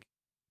just, like,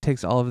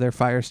 takes all of their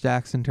fire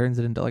stacks and turns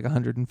it into like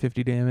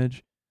 150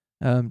 damage.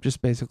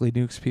 Just basically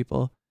nukes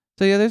people.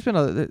 So yeah, there's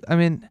been I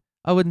mean,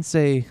 I wouldn't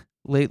say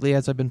lately,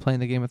 as I've been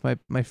playing the game with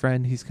my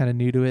friend, he's kind of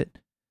new to it.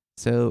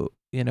 So,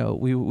 you know,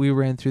 we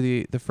ran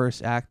through the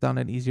first act on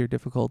an easier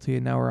difficulty,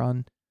 and now we're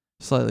on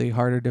slightly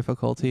harder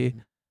difficulty.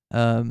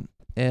 And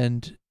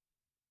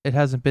it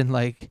hasn't been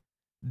like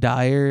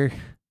dire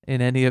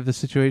in any of the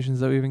situations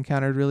that we've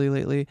encountered really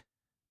lately.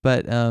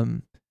 But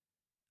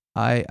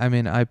I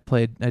mean, I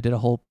did a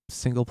whole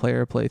single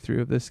player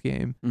playthrough of this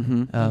game.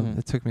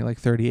 It took me like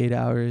 38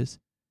 hours,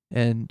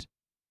 and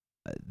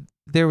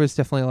there was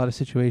definitely a lot of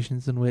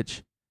situations in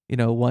which, you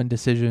know, one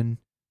decision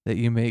that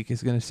you make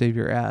is going to save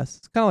your ass.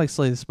 It's kind of like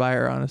Slay the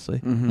Spire,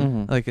 honestly.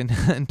 Like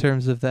in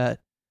terms of that,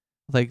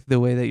 like the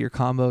way that you're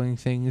comboing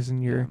things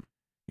and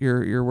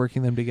you're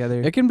working them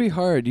together. It can be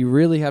hard. You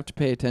really have to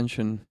pay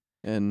attention.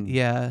 And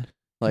yeah,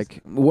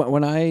 like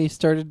when I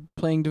started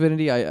playing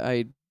Divinity,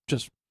 I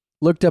just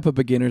looked up a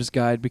beginner's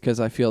guide because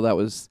I feel that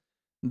was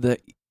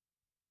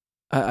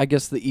I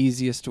guess the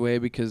easiest way,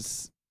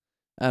 because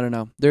I don't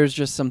know, there's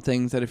just some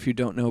things that if you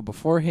don't know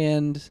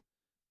beforehand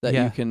that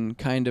you can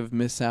kind of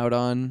miss out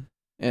on,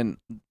 and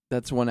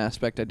that's one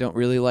aspect I don't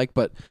really like.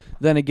 But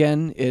then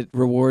again, it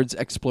rewards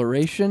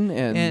exploration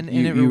and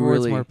it rewards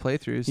really, more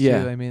playthroughs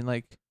yeah. too. I mean,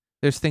 like,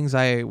 there's things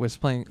I was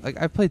playing, like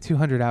I played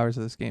 200 hours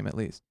of this game at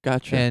least.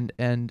 Gotcha.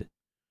 And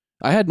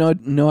I had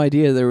no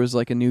idea there was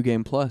like a new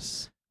game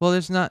plus. Well,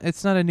 it's not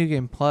a new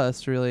game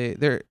plus, really.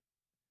 There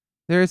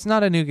is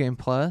not a new game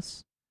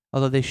plus,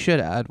 although they should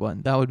add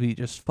one. That would be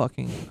just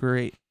fucking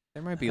great.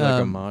 There might be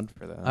like a mod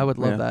for that. I would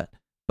love that.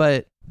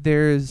 But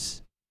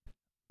there's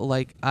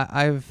like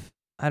I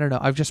don't know,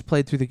 I've just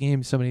played through the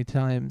game so many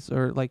times,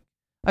 or like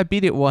I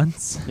beat it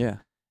once. Yeah.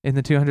 In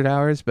the 200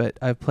 hours, but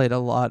I've played a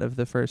lot of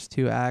the first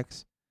 2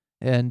 acts,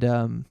 and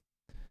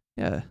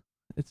yeah,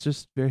 it's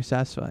just very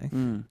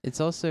satisfying. It's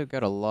also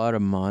got a lot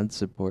of mod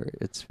support.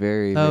 It's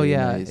very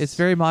nice. It's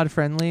very mod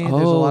friendly. There's a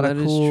lot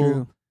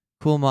of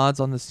cool mods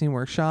on the Steam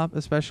Workshop,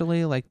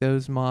 especially. Like,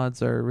 those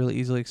mods are really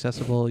easily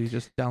accessible. You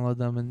just download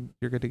them and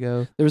you're good to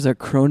go. There was a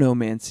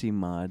Chronomancy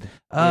mod.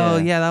 Oh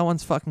yeah, that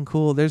one's fucking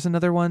cool. There's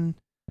another one.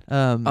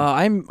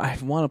 I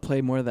want to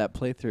play more of that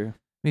playthrough.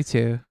 Me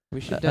too. We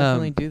should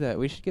definitely do that.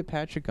 We should get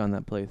Patrick on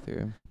that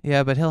playthrough.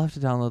 Yeah, but he'll have to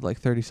download like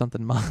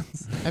 30-something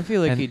mods. I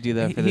feel like he'd do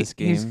that for this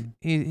game.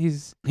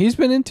 He's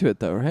been into it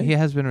though, right? He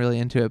has been really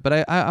into it,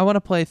 but I want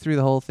to play through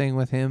the whole thing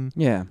with him.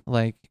 Yeah,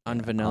 like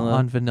on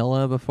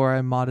vanilla before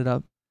I mod it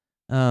up.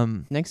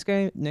 Next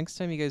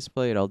time you guys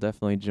play it, I'll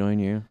definitely join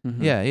you.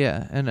 Mm-hmm.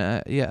 Yeah, and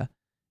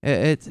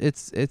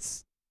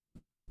it's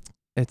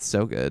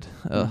so good.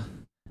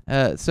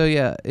 So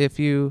yeah, if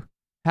you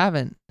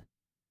haven't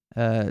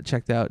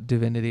checked out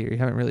Divinity or you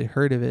haven't really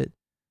heard of it,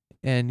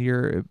 and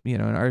you're an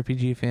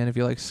RPG fan, if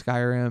you like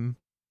Skyrim,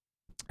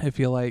 if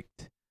you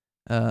liked,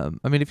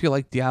 if you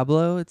like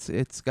Diablo,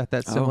 it's got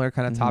that similar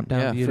kind of top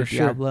down Yeah, view for to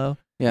sure. Diablo.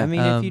 Yeah. I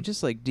mean, if you Um,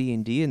 just like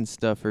D&D and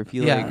stuff, or if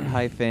you Yeah. like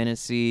high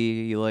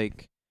fantasy, you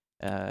like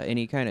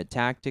any kind of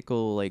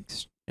tactical, like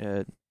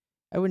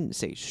I wouldn't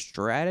say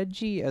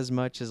strategy as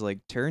much as like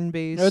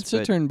turn-based. No, it's a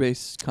but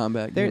turn-based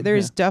combat game.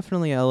 There's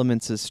definitely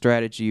elements of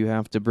strategy you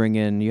have to bring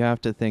in. You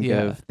have to think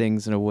Yeah. of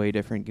things in a way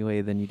different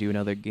way than you do in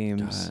other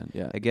games. God,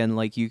 yeah. Again,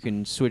 like you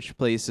can switch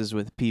places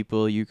with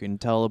people, you can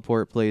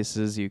teleport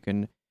places, you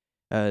could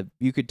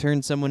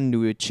turn someone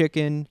into a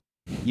chicken,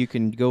 you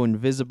can go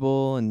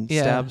invisible and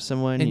Yeah, stab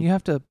someone. and you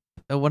have to.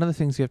 One of the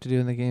things you have to do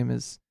in the game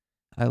is,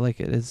 I like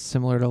it, is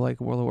similar to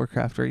like World of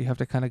Warcraft, where you have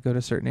to kind of go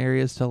to certain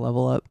areas to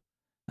level up.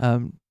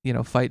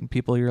 Fighting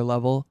people your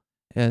level,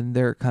 and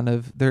they're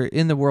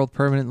in the world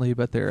permanently,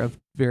 but they're of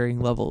varying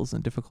levels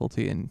and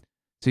difficulty, and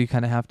so you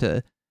kind of have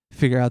to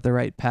figure out the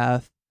right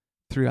path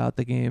throughout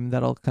the game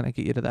that'll kind of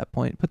get you to that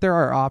point. But there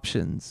are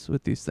options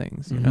with these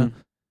things, you know.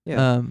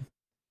 Mhm.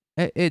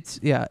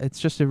 yeah. It's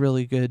just a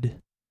really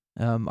good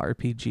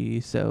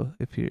RPG. So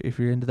if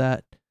you're into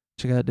that,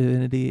 check out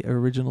Divinity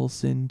Original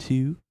Sin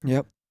 2.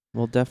 Yep.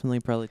 We'll definitely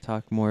probably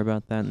talk more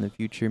about that in the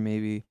future.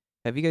 Maybe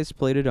have you guys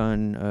played it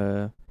on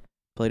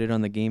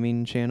the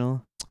gaming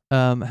channel?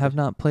 Have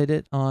not played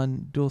it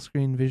on Dual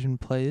Screen Vision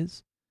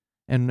Plays,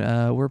 and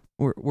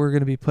we're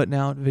gonna be putting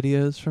out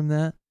videos from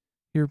that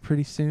here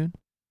pretty soon.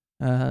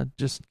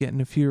 Just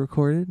getting a few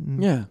recorded,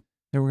 and Yeah.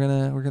 then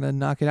we're gonna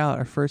knock it out.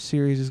 Our first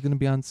series is gonna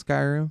be on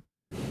Skyrim,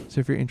 so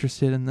if you're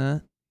interested in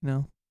that,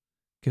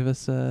 give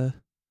us a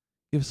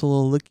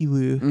little looky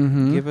loo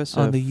Mm-hmm. Give us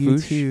on a the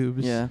foosh,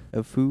 YouTubes. Yeah.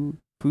 a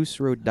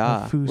Fusro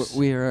Da. Foos.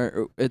 We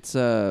are. It's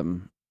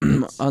on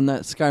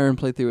that Skyrim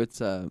playthrough.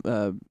 It's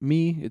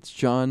me. It's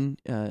John,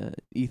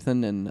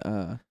 Ethan,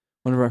 and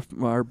one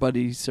of our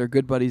buddies, our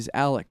good buddies,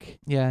 Alec.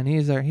 Yeah, and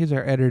he's our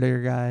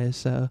editor guy,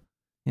 so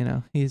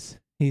he's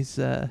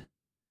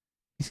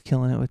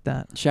killing it with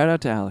that. Shout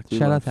out to Alec. We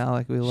Shout love- out to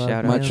Alec. We love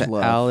Shout him. out Much to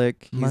love.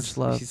 Alec. Much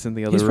love. He's in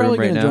the other He's room probably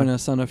right going to now. join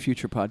us on a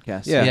future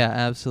podcast. Yeah. Yeah,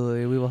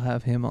 absolutely. We will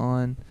have him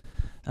on.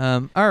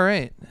 All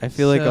right. I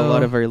feel like a lot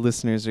So- of our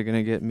listeners are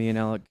gonna get me and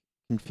Alec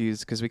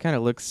confused because we kind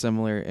of look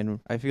similar, and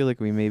I feel like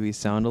we maybe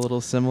sound a little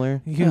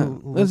similar. Yeah.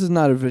 This is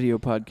not a video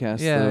podcast,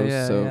 Yeah, though,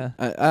 yeah, so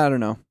yeah. I don't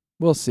know.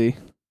 We'll see.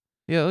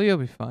 You'll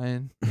be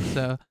fine.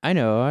 So I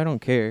know, I don't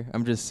care.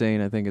 I'm just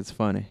saying, I think it's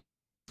funny.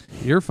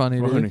 you're funny,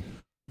 dude.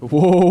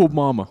 Whoa,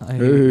 mama. I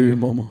hate you.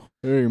 mama.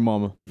 Hey,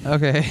 mama.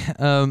 Okay.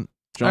 Johnny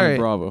Alright.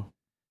 Bravo.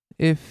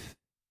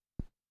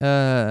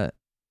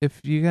 If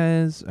you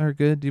guys are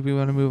good, do we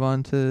want to move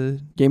on to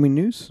Gaming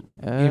news?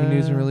 gaming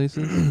news and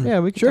releases? Yeah,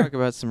 we can Sure. talk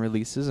about some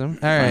releases. I'm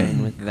All right.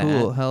 fine with that.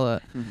 Cool.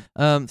 Hella.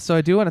 Mhm. So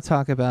I do want to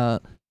talk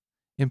about,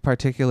 in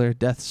particular,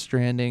 Death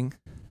Stranding.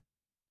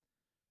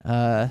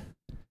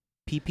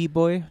 PP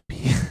boy.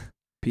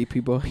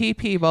 PP boy.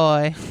 PP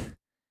boy.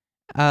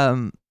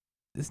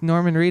 It's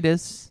Norman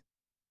Reedus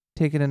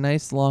taking a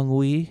nice long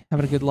wee,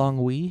 having a good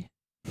long wee.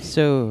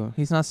 So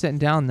He's not sitting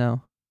down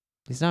though.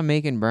 he's not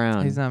making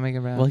brown. He's not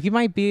making bad. Well, he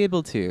might be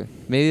able to.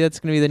 Maybe that's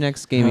gonna be the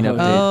next gaming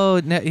Oh,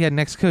 update.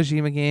 Next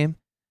Kojima game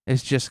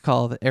is just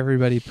called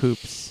Everybody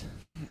Poops.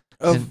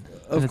 Of And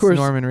of it's course.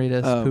 Norman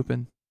Reedus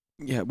pooping.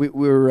 Yeah, we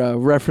were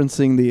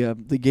referencing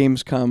the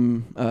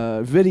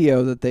Gamescom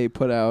video that they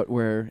put out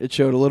where it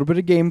showed a little bit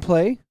of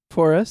gameplay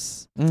for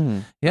us.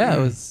 Mm. Yeah, it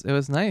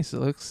was nice. It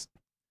looks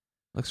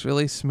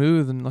really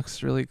smooth and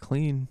looks really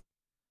clean.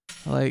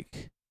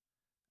 Like,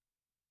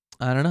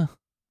 I don't know.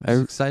 I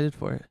was excited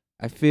for it.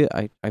 I feel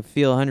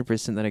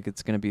 100% that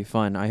it's gonna be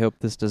fun. I hope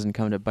this doesn't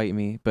come to bite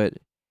me. But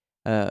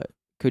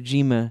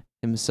Kojima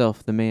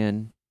himself, the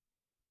man,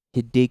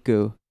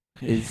 Hideko,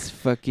 is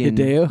fucking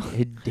Hideo?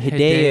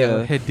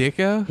 Hideko?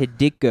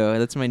 Hideko.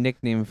 That's my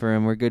nickname for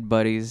him. We're good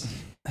buddies.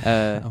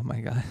 Oh my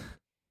god.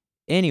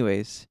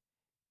 Anyways,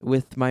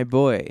 with my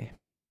boy,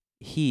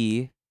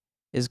 he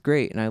is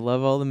great, and I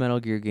love all the Metal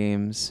Gear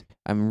games.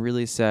 I'm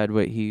really sad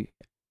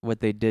what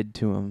they did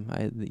to him.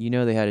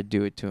 They had to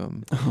do it to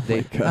him. Oh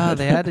They- my god.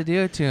 They had to do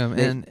it to him,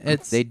 and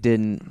They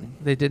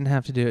didn't. they didn't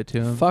have to do it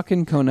to him.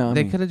 Fucking Konami.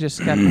 They could have just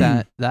kept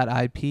that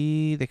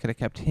IP. They could have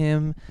kept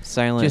him.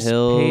 Silent Just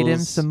Hills. paid him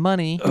some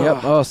money.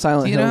 Yep. Oh,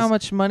 Silent Do you know Hills. how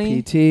much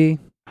money? PT. Do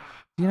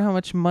you know how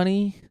much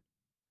money?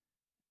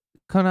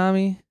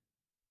 Konami,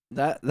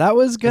 That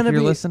was if gonna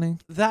you're be listening,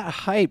 that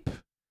hype.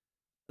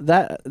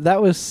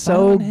 That was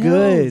so Silent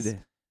Hills. good.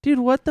 dude.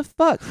 What the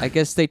fuck? I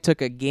guess they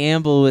took a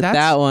gamble with That's-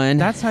 that one.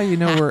 That's how you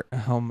know we're.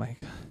 Oh my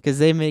god. because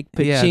they make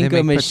pachinko Yeah,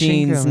 they make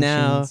machines pachinko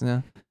now. machines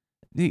now.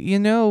 You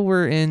know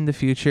we're in the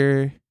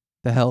future,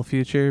 the hell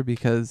future,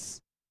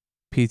 because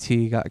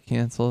PT got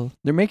canceled.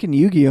 They're making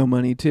Yu-Gi-Oh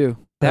money too.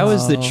 That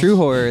was the Oh. true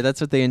horror. That's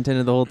what they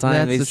intended the whole time.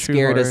 That's They the true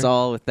scared us horror.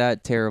 all with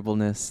that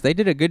terribleness. They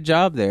did a good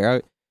job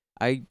there.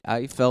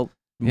 I felt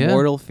Yeah.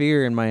 mortal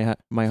fear in my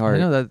heart. I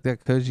know that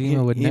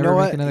Kojima would you never know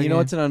make what? another You know game.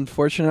 what's an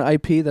unfortunate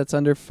IP that's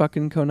under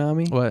fucking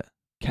Konami? What?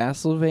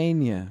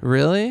 Castlevania.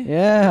 Really?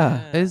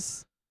 Yeah.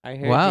 Is I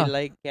heard Wow. you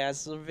like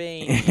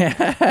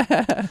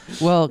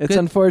Castlevania. well, It's good,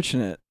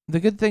 unfortunate. the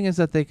good thing is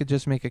that they could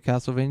just make a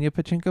Castlevania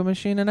pachinko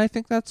machine, and I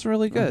think that's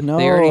really good. No,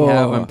 They already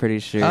have, I'm pretty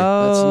sure.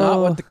 That's not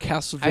Oh. what the I'd be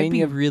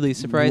Castlevania really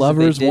surprised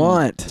lovers if they didn't.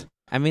 want.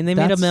 I mean, they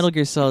made a That's- Metal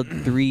Gear Solid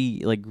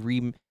 3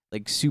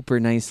 like super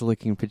nice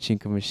looking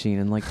pachinko machine,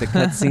 and like the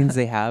cutscenes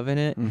they have in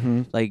it.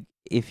 Mm-hmm. Like,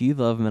 if you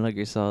love Metal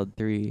Gear Solid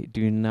 3,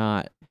 do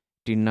not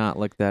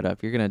look that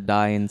up. You're gonna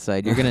die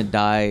inside. You're gonna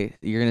die.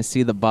 You're gonna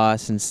see the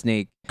boss and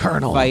Snake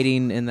Colonel.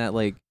 fighting in that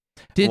like.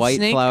 Did White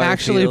Snake flower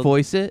actually field.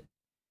 voice it?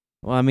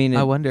 Well, I mean,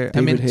 I wonder. I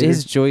David mean, Hayter.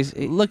 his choice.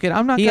 look at.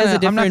 I'm not He gonna.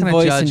 has a I'm not different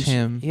gonna voice. judge and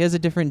him. He has a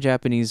different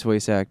Japanese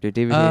voice actor.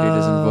 David Hayter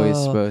doesn't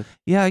voice Oh. both.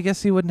 Yeah, I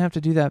guess he wouldn't have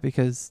to do that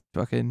because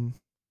fucking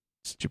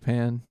it's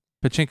Japan.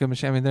 Pachinko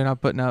machine. I mean, they're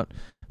not putting out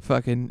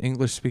fucking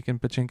English speaking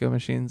pachinko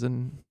machines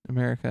in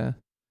America.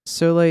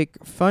 So, like,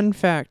 fun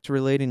fact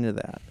relating to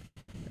that.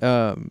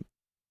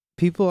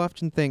 People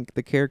often think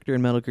the character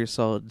in Metal Gear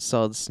Solid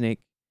Snake,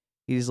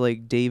 he's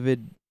like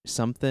David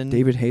something.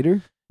 David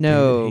Hayter?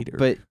 No, Hayter.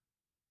 but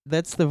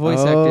that's the voice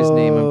actor's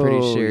name, I'm pretty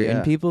Oh, sure. yeah.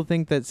 And people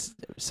think that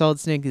Solid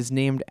Snake is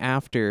named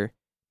after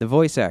the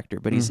voice actor,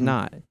 but he's Mhm.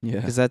 not. Yeah.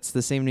 Because that's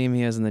the same name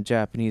he has in the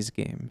Japanese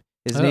game.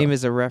 His Oh. name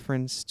is a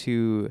reference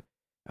to,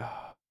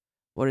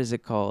 what is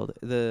it called?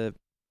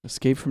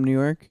 Escape from New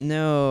York?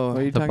 No, What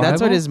are you The talking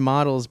that's Bible? what his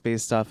model's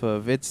based off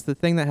of. It's the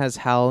thing that has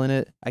HAL in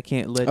it. I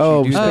can't let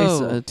Oh, you do Space,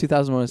 that. Oh.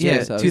 2001: A Space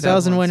Yeah, Odyssey.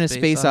 2001: A Space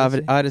Space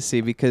Odyssey.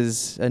 Odyssey,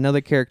 because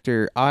another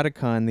character,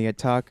 Otacon, the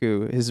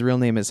Otaku, his real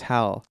name is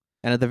Hal.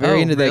 And at the very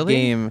Oh, end of that really?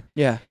 game,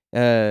 Yeah.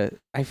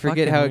 I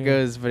forget Fucking how it weird.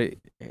 goes,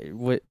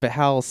 but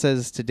Hal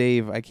says to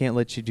Dave, "I can't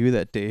let you do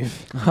that,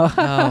 Dave." Oh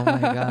my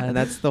god. And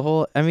that's the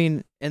whole. I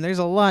mean, and there's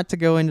a lot to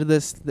go into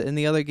this. In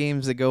the other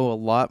games, that go a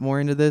lot more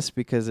into this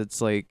because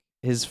it's like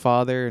his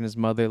father and his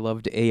mother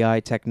loved AI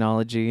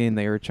technology, and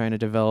they were trying to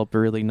develop a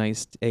really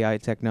nice AI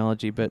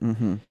technology. But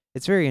Mm-hmm.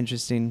 it's very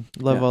interesting.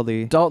 Love Yeah. all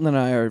the Dalton and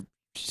I are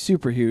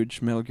super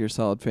huge Metal Gear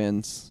Solid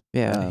fans.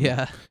 yeah.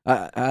 yeah.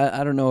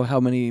 I don't know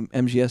how many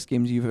MGS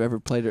games you've ever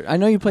played. I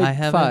know you played I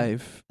haven't.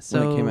 5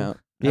 when it came So- out.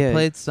 Yeah. I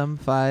played some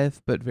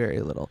 5, but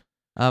very little.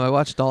 I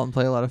watched Dalton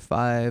play a lot of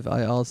 5.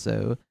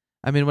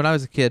 I mean, when I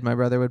was a kid, my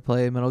brother would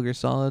play Metal Gear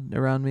Solid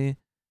around me.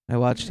 I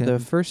watched him The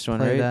first one,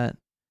 play right? that.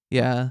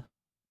 Yeah,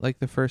 like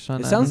the first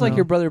one. It I sounds don't like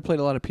your know. brother played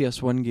a lot of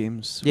PS1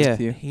 games Yeah.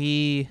 with you.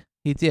 He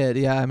did.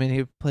 Yeah, I mean,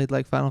 he played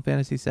like Final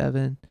Fantasy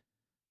 7.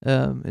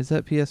 Is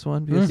that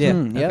PS1? PS2? Yeah.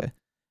 Mhm, yep. Okay.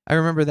 I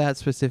remember that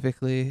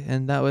specifically,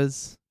 and that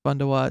was fun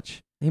to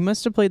watch. He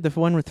must have played the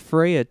one with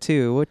Freya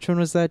too. Which one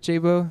was that,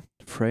 J-Bo?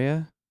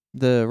 Freya?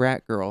 The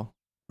rat girl.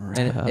 And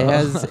it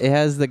Oh.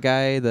 has the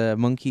guy, the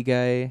monkey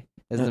guy,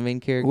 as the main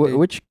character.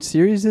 Which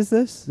series is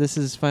this? This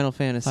is Final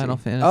Fantasy. Final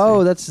Fantasy.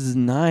 Oh, that's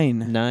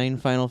 9. 9,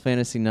 Final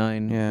Fantasy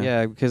 9. Yeah.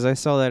 Yeah, because I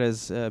saw that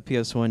as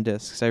PS1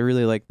 discs. I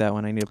really like that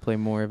one. I need to play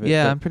more of it.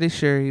 yeah, but- I'm pretty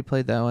sure he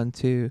played that one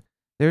too.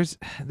 There's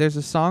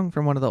a song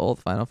from one of the old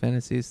Final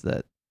Fantasies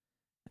that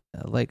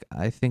like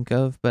I think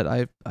of, but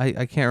I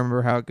can't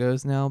remember how it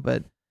goes now,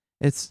 but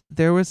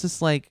there was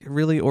this like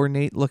really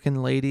ornate looking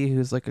lady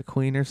who's like a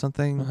queen or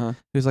something, Uh-huh.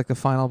 who's like the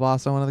final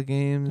boss on one of the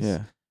games.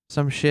 Yeah.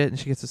 Some shit, and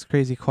she gets this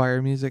crazy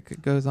choir music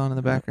that goes on in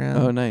the background.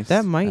 Oh, nice.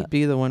 that might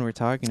be the one we're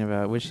talking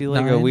about. Was she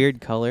like a 9?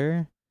 weird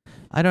color?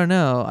 I don't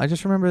know. I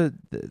just remember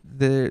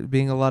there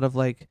being a lot of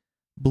like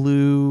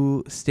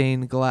blue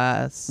stained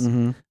glass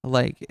Mhm.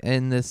 like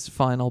in this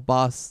final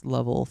boss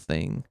level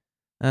thing.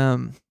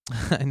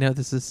 I know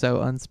this is so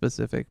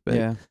unspecific, but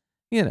Yeah.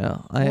 you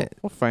know,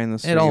 We'll find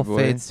this. it all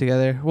fades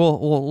together.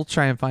 We'll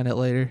try and find it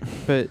later.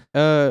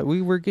 But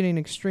we were getting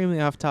extremely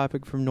off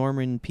topic from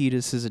Norman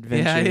Petus's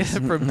adventures.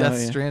 from Oh, Death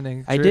yeah.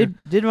 Stranding. I True.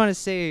 did want to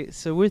say,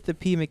 so with the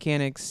P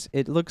mechanics,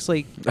 it looks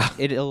like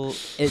it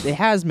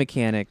has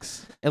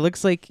mechanics. It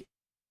looks like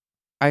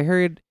I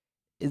heard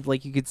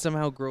like you could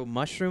somehow grow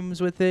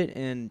mushrooms with it,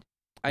 and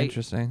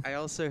Interesting. I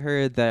also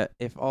heard that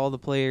if all the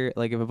player,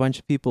 like if a bunch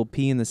of people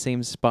pee in the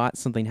same spot,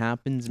 something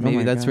happens. Oh Maybe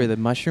my that's God. where the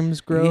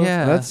mushrooms grow.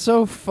 Yeah. That's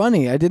so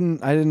funny. I didn't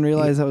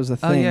realize that was a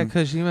Oh thing. yeah,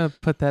 Kojima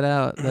put that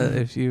out that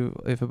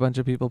if a bunch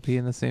of people pee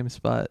in the same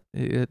spot,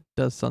 it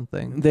does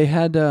something. They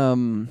had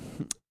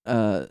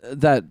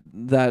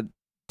that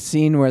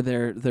scene where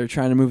they're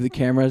trying to move the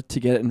camera to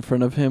get it in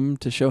front of him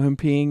to show him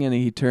peeing, and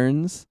he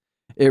turns.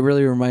 It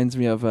really reminds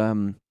me of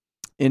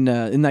in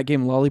that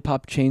game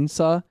Lollipop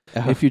Chainsaw.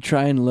 If you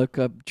try and look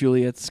up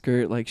Juliet's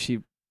skirt, like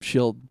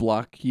she'll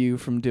block you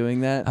from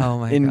doing that. Oh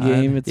my in god.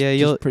 game, it's Yeah,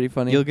 just pretty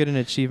funny. You'll get an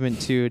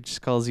achievement too. It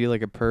just calls you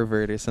like a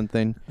pervert or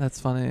something. That's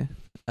funny.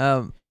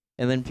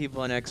 And then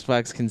people on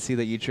Xbox can see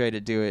that you try to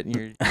do it, and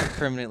you're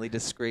permanently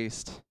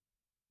disgraced.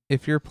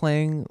 If you're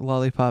playing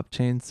Lollipop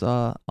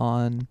Chainsaw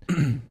on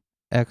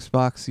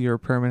Xbox, you're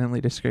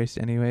permanently disgraced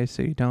anyway,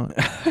 so you don't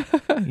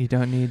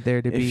need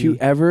there to be. If you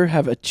ever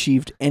have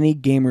achieved any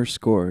gamer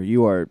score,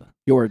 you're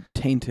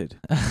tainted.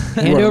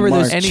 Hand are over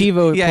those marked.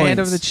 Chivo yeah, points. hand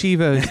over the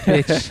Chivos,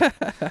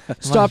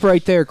 bitch. Stop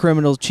right there,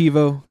 criminal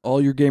Chivo.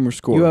 All your gamer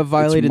score. You have it's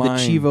violated the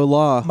mine. Chivo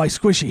law. My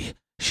squishy.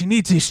 She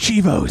needs these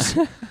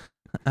Chivos.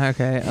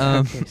 Okay.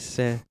 Okay,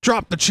 so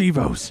Drop the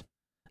Chivos.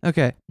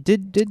 Okay.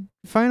 did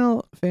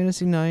Final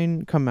Fantasy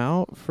 9 come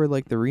out for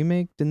like the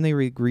remake? Didn't they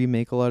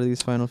remake a lot of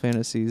these Final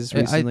Fantasies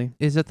recently?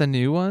 Is that the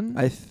new one?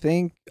 I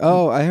think.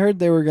 Oh, I heard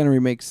they were gonna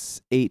remake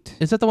 8.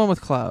 Is that the one with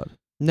Cloud?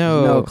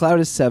 No, Cloud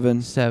is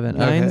 7. 7.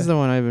 Nine's Okay. the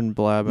one I've been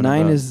blabbing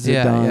 9 about. is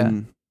Yeah,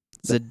 Zidane.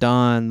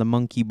 Zidane, the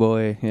monkey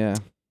boy. Yeah.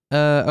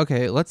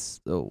 Okay.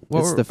 Let's.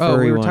 It's the we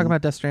furry were one. talking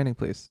about Death Stranding,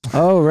 please.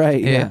 Oh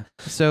right. Yeah.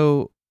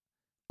 So,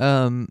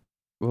 Well,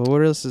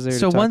 what else is there?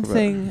 so to talk one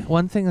about?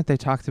 one thing that they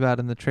talked about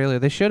in the trailer,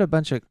 they showed a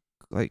bunch of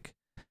like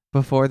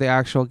before the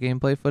actual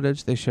gameplay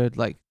footage, they showed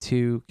like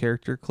 2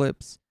 character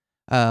clips.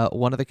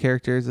 One of the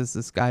characters is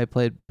this guy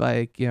played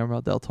by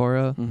Guillermo del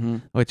Toro, Mm-hmm.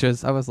 which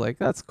is I was like,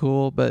 that's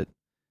cool, but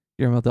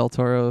Guillermo del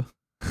Toro,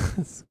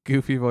 this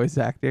goofy voice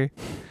actor,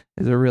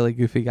 is a really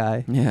goofy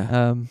guy.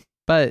 Yeah.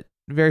 But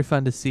very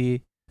fun to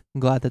see. I'm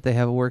glad that they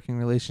have a working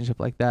relationship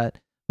like that.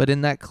 But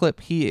in that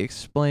clip, he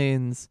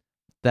explains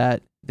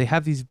that they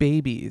have these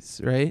babies,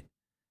 right?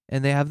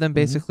 And they have them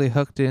basically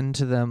hooked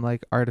into them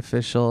like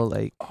artificial,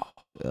 like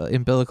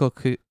umbilical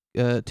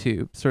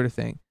tube sort of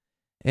thing.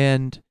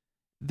 And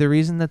the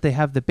reason that they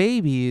have the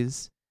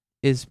babies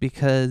is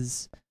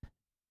because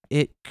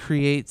it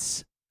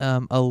creates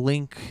a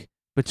link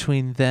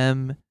between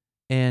them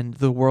and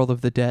the world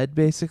of the dead,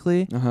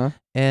 basically. Uh-huh.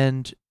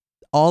 And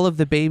all of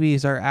the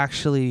babies are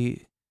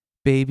actually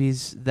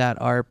babies that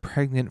are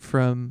pregnant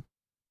from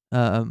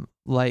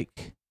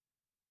like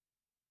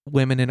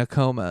women in a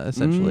coma,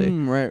 essentially.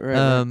 Right.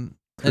 And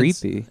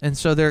Creepy. and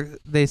so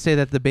they say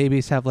that the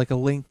babies have like a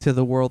link to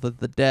the world of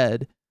the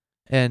dead,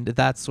 and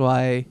that's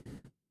why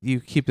you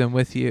keep them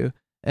with you.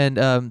 And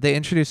they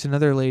introduced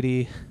another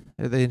lady,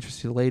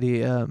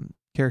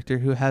 character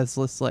who has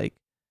this like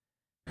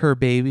her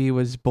baby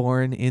was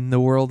born in the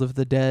world of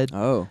the dead,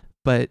 Oh.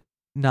 but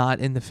not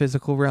in the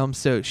physical realm.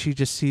 So she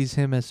just sees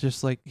him as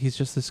just like he's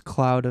just this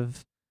cloud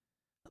of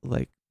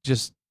like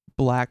just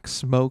black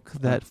smoke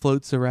that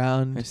floats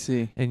around, I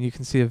see. and you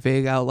can see a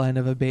vague outline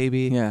of a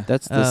baby. Yeah.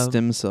 That's the Um,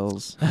 stem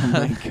cells. Oh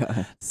my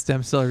god.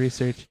 Stem cell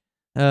research.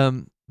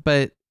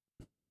 But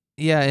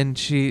yeah, and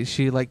she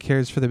like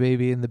cares for the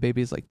baby, and the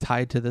baby's like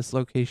tied to this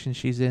location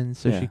she's in,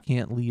 so Yeah. she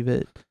can't leave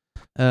it.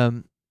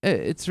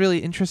 It's really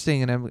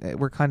interesting, and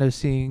we're kind of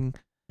seeing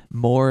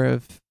more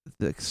of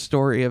the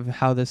story of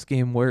how this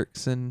game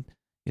works, and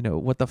you know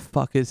what the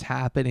fuck is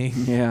happening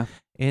Yeah.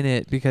 in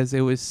it, because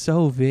it was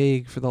so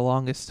vague for the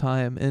longest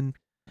time. And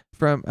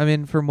from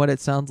what it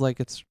sounds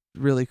like, it's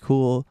really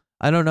cool.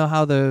 I don't know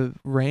how the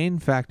rain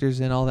factors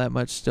in all that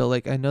much still.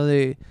 Like I know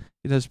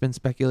there's been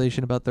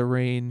speculation about the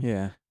rain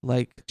Yeah.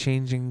 like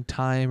changing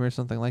time or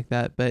something like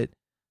that, but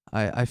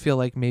I feel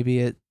like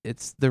maybe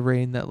it's the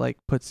rain that like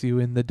puts you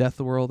in the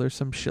death world or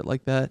some shit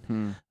like that.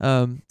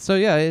 So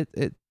yeah,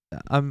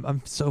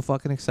 I'm so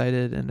fucking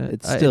excited, and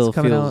It still it's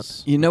coming out.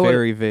 feels You know what-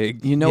 very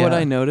vague. You know what Yeah.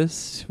 I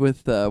noticed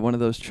with one of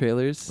those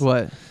trailers?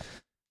 What?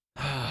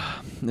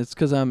 It's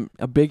because I'm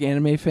a big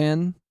anime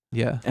fan.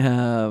 Yeah.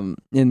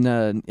 In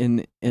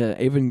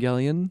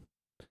Evangelion,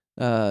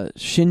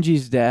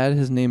 Shinji's dad,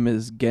 his name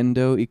is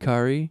Gendo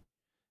Ikari,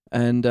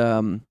 and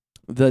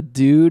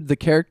the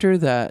character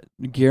that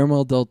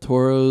Guillermo del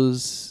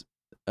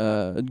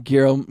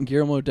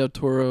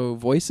Toro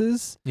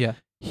voices, Yeah.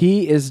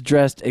 he is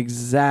dressed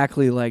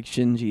exactly like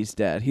Shinji's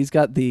dad. He's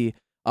got the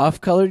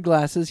off-colored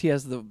glasses. He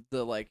has the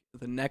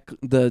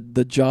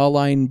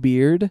jawline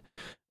beard.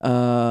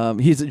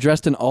 He's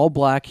dressed in all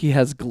black. He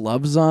has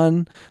gloves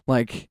on.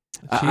 Like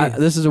Jeez.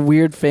 this is a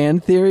weird fan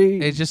theory.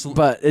 It just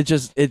but it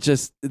just there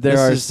This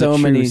are is the so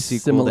true many sequel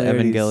to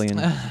similarities.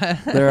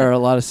 Evangelion. There are a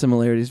lot of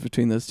similarities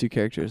between those two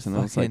characters, and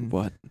I was like,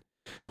 Fucking-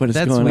 what is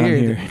That's going weird.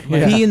 on here?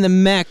 Like- Pee in the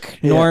mech,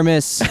 Yeah.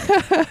 Normus.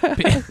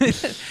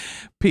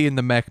 P in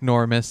the mech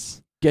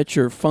Normus. Get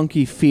your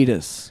funky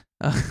fetus,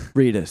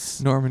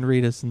 Reedus. Norman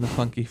Reedus and the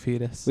funky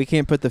fetus. We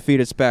can't put the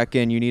fetus back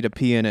in. You need a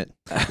pee in it.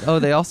 Oh,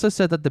 they also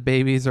said that the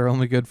babies are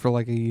only good for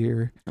like a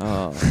year.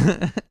 Oh,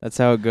 That's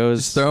how it goes.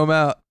 Just throw them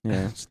out.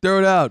 yeah. Just throw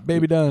it out.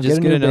 Baby done.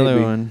 Just Get a get new another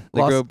baby. one.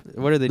 They Lost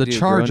grow, what do they the do?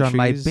 charge Grow on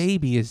my trees?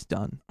 baby is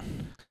done.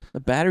 The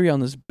battery on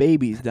this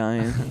baby's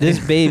dying. This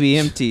baby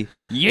empty.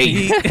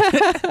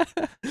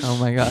 Oh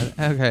my god.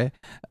 Okay.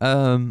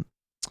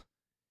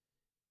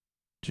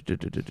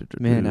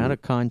 Man, out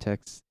of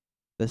context,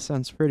 this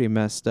sounds pretty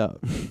messed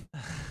up.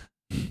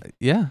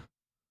 Yeah.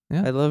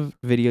 I love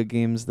video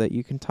games that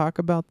you can talk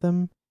about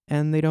them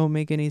and they don't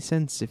make any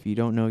sense if you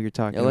don't know you're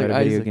talking Yeah, like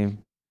about a video Isaac. game.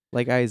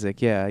 Like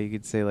Isaac, yeah. You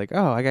could say like,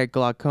 oh, I got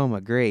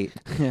glaucoma. Great.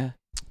 Yeah.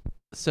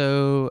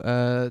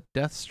 So,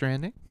 Death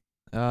Stranding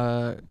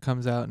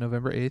comes out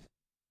November 8th.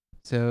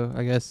 So,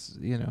 I guess,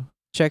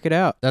 Check it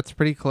out. that's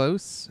pretty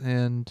close,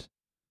 and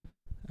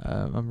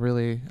I'm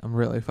really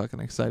fucking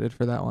excited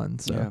for that one.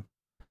 So,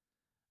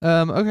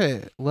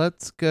 okay,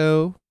 let's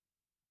go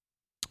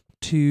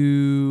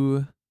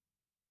to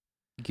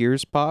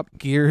Gears Pop.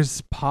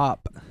 Gears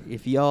Pop.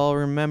 If y'all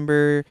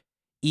remember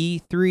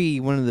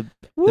E3, one of the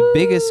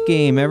biggest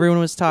game everyone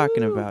was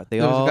talking about.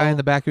 There was a guy in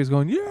the back who was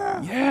going,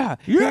 yeah, Yeah.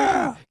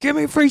 yeah, give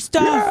me free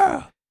stuff.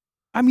 yeah.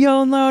 I'm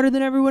yelling louder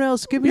than everyone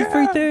else. Give me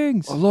free Yeah.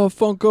 things. I love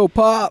Funko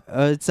Pop.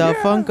 It's a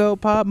Funko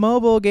Pop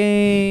mobile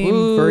game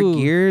for Ooh.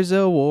 Gears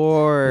of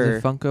War.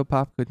 The Funko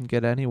Pop couldn't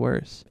get any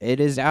worse. It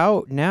is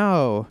out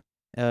now.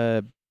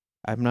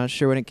 I'm not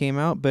sure when it came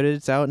out, but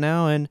it's out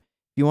now, and if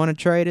you want to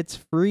try it, it's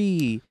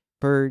free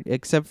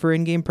except for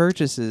in-game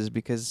purchases,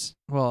 because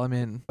Well, I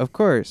mean, of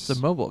course it's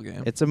a mobile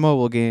game. it's a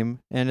mobile game,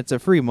 and it's a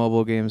free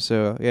mobile game,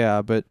 so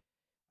yeah. But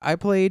I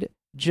played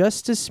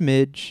just a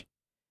smidge.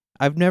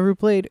 I've never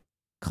played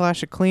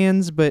Clash of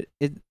Clans, but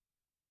it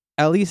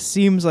at least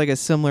seems like a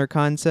similar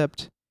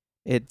concept.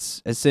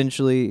 It's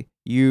essentially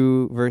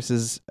you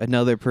versus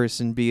another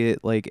person, be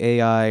it like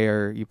AI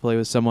or you play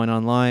with someone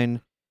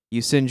online.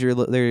 You send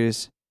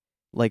there's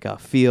like a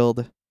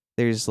field.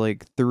 There's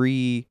like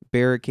 3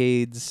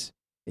 barricades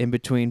in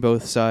between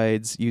both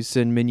sides. You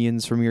send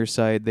minions from your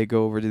side. They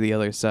go over to the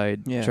other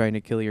side Yeah. trying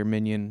to kill your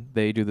minion.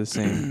 They do the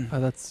same. Oh,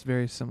 that's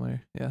very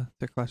similar. Yeah,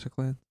 to Clash of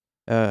Clans.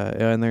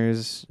 And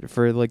there's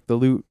for like the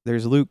loot.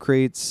 There's loot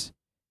crates.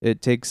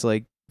 It takes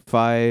like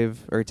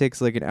it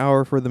takes like an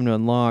hour for them to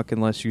unlock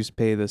unless you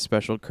pay the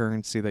special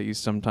currency that you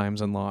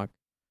sometimes unlock.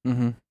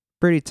 Mm-hmm.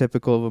 Pretty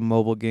typical of a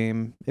mobile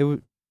game.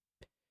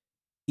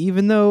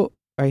 Even though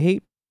I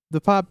hate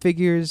the pop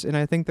figures and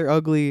I think they're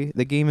ugly,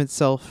 the game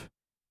itself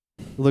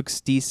looks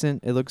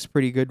decent. It looks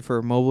pretty good for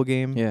a mobile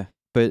game. Yeah.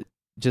 But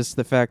just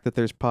the fact that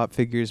there's pop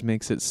figures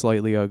makes it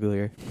slightly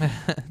uglier.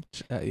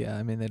 Yeah,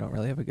 I mean they don't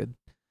really have a good.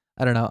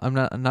 I don't know.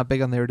 I'm not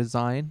big on their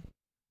design.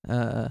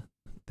 They're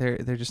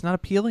just not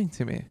appealing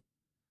to me.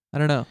 I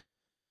don't know.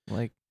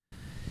 Like,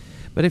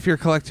 but if you're a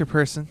collector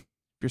person,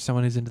 if you're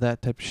someone who's into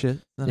that type of shit,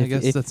 then I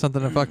guess that's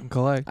something to fucking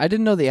collect. I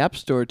didn't know the App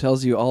Store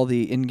tells you all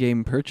the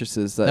in-game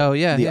purchases that Oh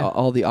yeah, yeah.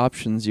 all the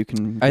options you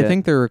can get. I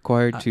think they're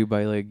required to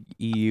by like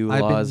EU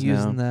I've laws been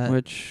using now. that.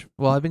 Which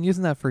Well, I've been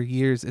using that for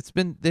years. It's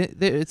been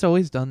it's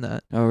always done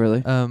that. oh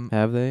really?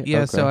 Have they? Yeah,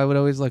 Okay. so I would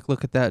always like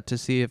look at that to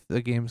see if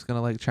the game's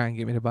gonna like try and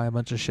get me to buy a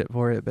bunch of shit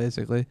for it,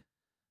 basically.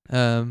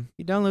 You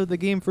download the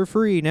game for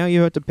free. Now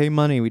you have to pay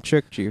money. We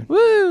tricked you.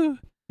 Woo!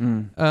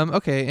 Mm.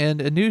 Okay,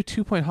 and a new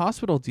 2 Point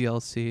Hospital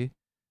DLC,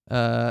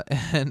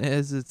 and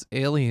as it's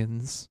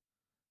aliens,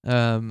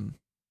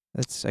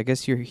 That's. I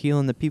guess you're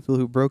healing the people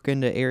who broke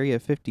into Area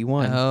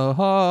 51.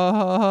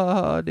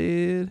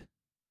 dude,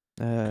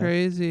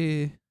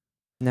 crazy.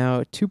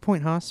 Now, 2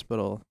 Point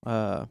Hospital.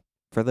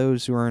 For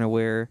those who aren't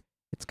aware,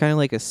 it's kind of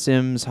like a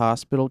Sims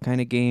hospital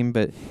kind of game,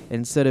 but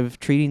instead of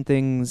treating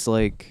things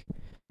like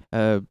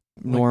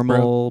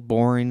normal,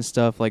 boring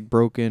stuff like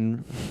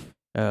broken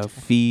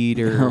feet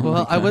or Oh my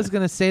Well, I was God.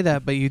 gonna say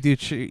that, but you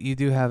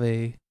do have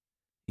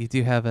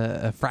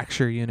a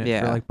fracture unit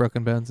Yeah. for like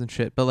broken bones and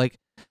shit. But like,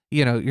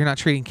 you're not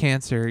treating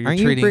cancer. You're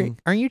aren't treating.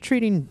 you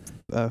treating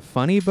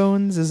funny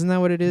bones? Isn't that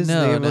what it is?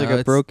 No, they have like no,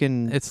 a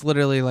broken. It's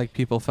literally like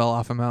people fell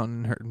off a mountain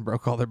and hurt and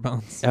broke all their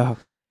bones. Oh,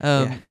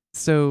 yeah.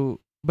 So,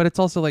 but it's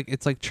also like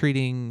it's like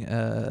treating. What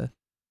the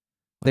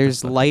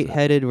there's fuck is that?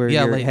 lightheaded where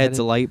Yeah, your head's lightheaded.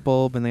 a light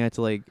bulb and they have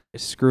to like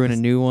screw in a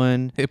It's- new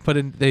one.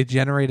 They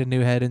generate a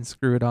new head and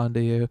screw it onto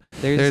you.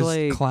 There's, There's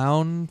like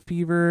clown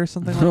fever or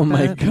something like Oh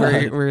my that.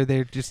 Where, God. where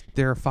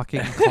they're a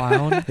fucking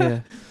clown.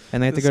 yeah,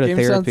 and they have to This go to game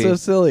therapy.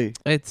 sounds so silly.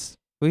 It's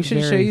We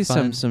should show very you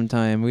fun.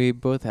 sometime. We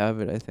both have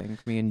it, I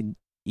think. Me and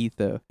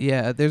Etho.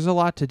 yeah. There's a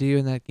lot to do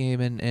in that game,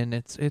 and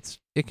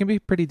it can be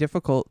pretty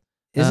difficult.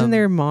 Isn't Um,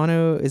 there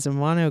is it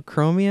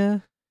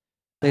monochromia?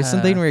 There's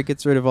something where it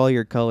gets rid of all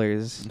your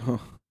colors.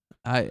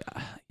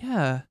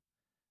 Yeah,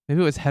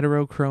 maybe it was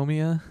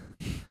heterochromia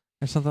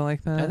or something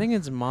like that. I think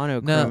it's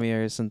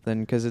monochromia or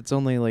something because it's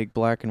only like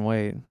black and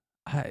white.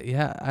 I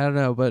don't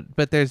know,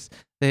 but there's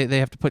they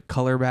have to put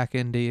color back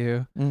into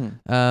you.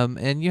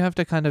 And you have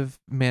to kind of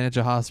manage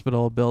a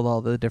hospital, build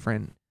all the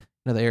different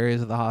the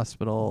areas of the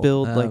hospital,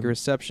 Build like a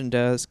reception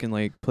desk and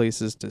like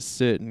places to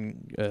sit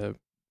and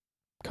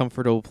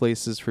comfortable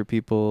places for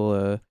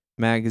people,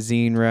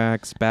 magazine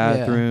racks,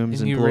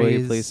 bathrooms, and you employee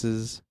raise-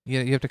 places.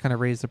 you have to kind of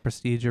raise the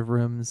prestige of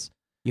rooms.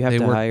 You have they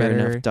to work hire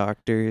better. enough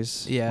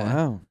doctors. Yeah,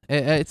 Wow.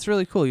 it's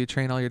really cool. You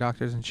train all your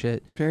doctors and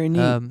shit. Very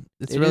neat.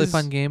 It's It a really is-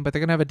 fun game, but they're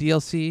gonna have a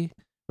DLC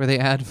where they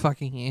add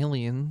fucking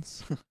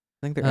aliens. I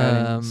think they're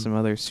adding Um, some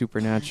other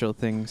supernatural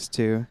things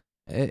too.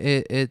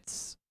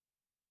 It's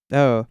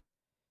Oh,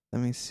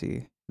 let me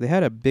see. They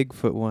had a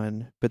Bigfoot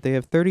one, but they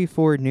have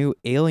 34 new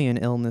alien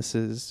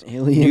illnesses.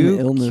 Alien New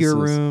illnesses. cure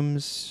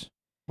rooms.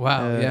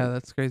 wow. Yeah,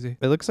 that's crazy.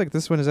 It looks like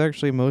this one is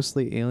actually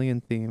mostly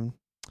alien themed.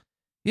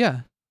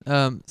 Yeah.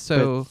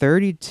 So But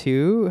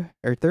 32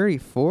 or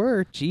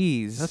 34?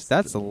 Jeez,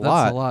 that's a lot.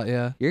 That's a lot.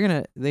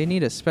 Yeah. They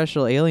need a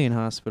special alien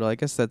hospital. I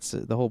guess that's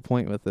the whole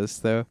point with this,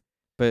 though.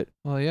 But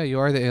Well, yeah. You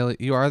are the alien.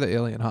 You are the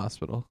alien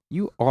hospital.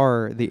 you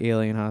are the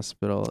alien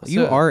hospital.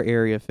 You So- are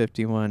Area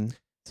 51.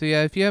 So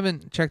yeah, if you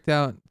haven't checked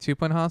out 2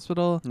 Point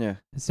Hospital, Yeah.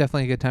 it's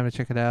definitely a good time to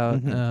check it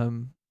out.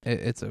 Mhm.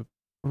 It's a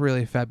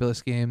really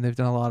fabulous game. They've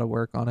done a lot of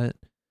work on it,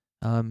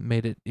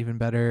 made it even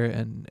better,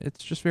 and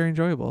it's just very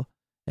enjoyable.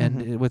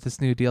 And Mhm. with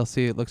this new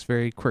DLC, it looks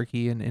very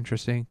quirky and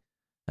interesting.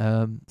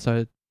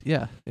 So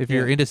yeah, if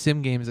you're Yeah. into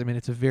sim games, I mean,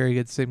 it's a very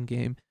good sim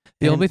game.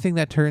 The And- only thing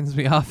that turns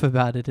me off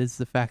about it is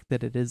the fact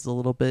that it is a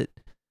little bit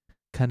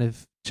kind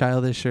of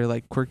childish or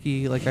like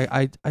quirky. Like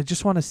I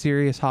just want a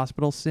serious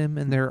hospital sim,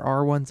 and there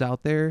are ones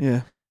out there.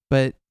 Yeah.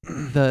 But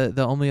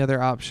the only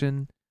other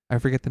option, I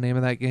forget the name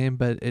of that game,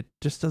 but it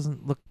just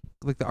doesn't look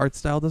like the art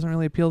style doesn't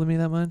really appeal to me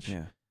that much.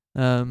 Yeah.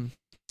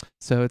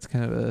 So it's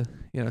kind of a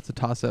it's a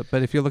toss up.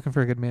 But if you're looking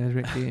for a good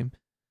management game,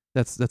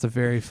 that's a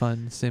very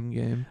fun sim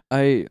game.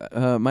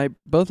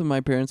 Both of my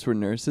parents were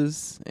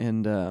nurses,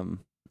 and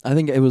I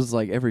think it was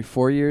like every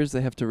 4 years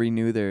they have to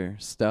renew their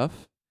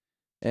stuff,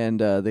 and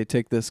they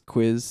take this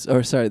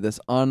this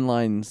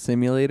online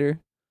simulator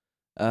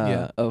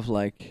of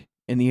like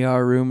an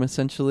ER room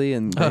essentially,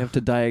 and they have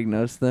to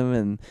diagnose them,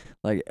 and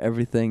like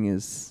everything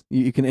is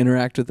you can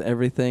interact with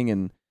everything,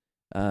 and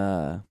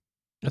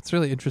That's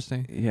really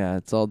interesting. yeah,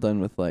 it's all done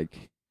with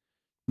like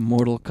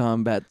Mortal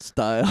Kombat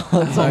style.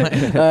 Oh,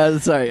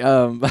 sorry.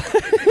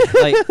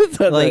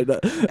 Like-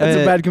 That's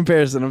a bad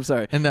comparison. I'm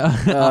sorry. And they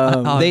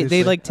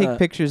obviously. like take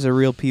pictures of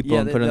real people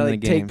and they, put them they, in the like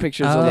game. take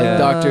pictures of like Oh.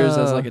 doctors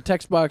as like a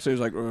text box, or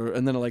like,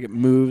 and then like it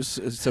moves,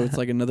 so it's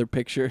like another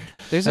picture.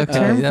 There's a Okay,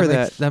 term for makes,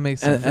 that. that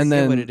makes And- sense. and I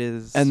forget then- what it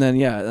is. And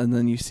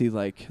then you see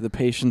like the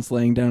patients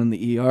laying down in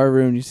the ER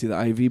room. You see the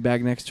IV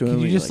bag next to him. Can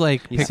you and just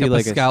like you pick see up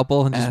like a a-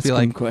 scalpul and just ask be him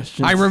like,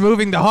 questions. I'm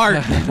removing the heart.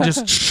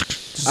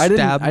 just I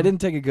stab. didn't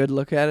take a good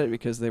look at it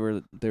because they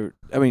were.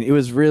 I mean, it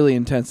was really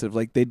intensive.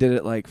 Like they did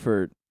it like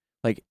for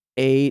like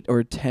 8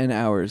 or 10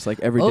 hours, like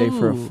every day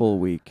for a Oh, full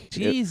week.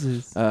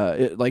 Jesus.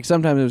 Like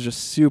sometimes it was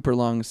just super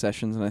long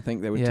sessions, and I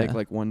think they would take Yeah.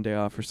 like one day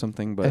off or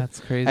something. But That's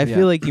crazy. I yeah.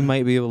 feel like you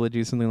might be able to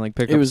do something like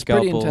pick it up was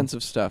pretty scalpel,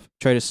 intensive stuff.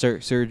 try to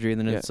start surgery,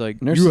 and then Yeah. it's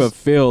like Nurses- you have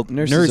failed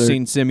nurses are-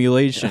 nursing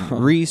simulation. Oh.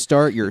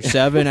 Restart your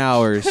 7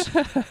 hours.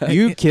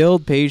 You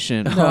killed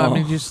patient. No, I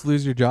mean, you just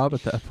lose your job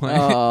at that point.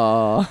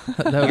 Oh,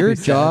 That would Your be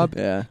sad. job,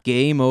 yeah.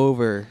 game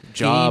over.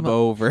 Job Game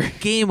over.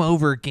 Game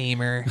over,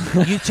 gamer.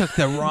 You took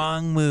the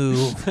wrong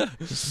move.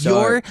 Sorry.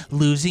 You're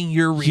losing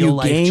your real You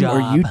life game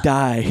job. or you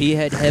die. He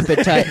had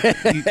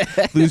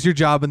hepatitis. lose your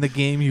job in the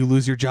game, you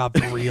lose your job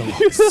for real.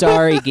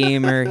 Sorry,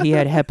 gamer. He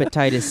had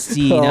hepatitis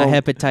C, not Oh.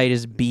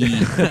 hepatitis B.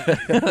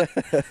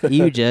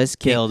 You just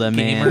killed a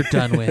man. Gamer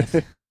done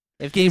with.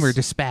 If Gamer this,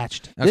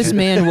 dispatched. this Okay.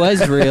 man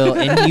was real,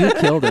 and you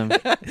killed him.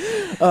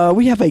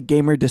 We have a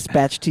gamer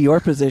dispatched to your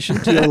position,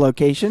 to your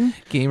location.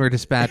 Gamer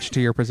dispatched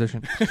to your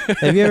position.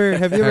 Have you ever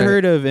Alright.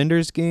 heard of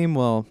Ender's Game?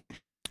 Well,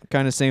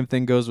 kind of same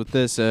thing goes with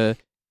this.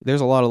 There's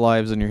a lot of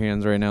lives in your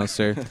hands right now,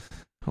 sir.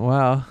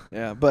 Wow.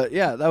 Yeah, but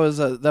yeah, that was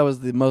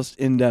the most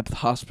in-depth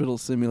hospital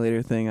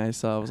simulator thing I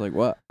saw. I was like,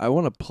 what? I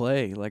want to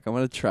play. Like, I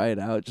want to try it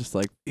out. Just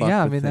like, fuck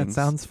Yeah, I with mean things.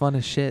 that sounds fun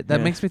as shit. That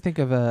Yeah. makes me think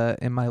of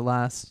in my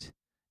last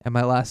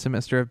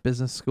semester of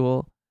business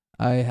school,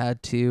 I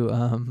had to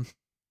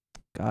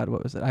God,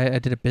 what was it? I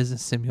did a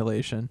business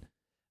simulation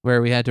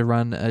where we had to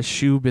run a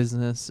shoe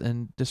business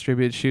and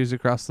distribute shoes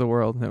across the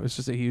world, and it was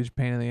just a huge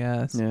pain in the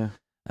ass. Yeah.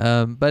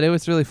 But it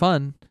was really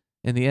fun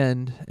in the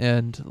end,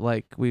 and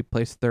like we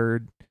placed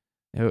third.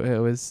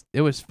 It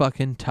was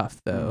fucking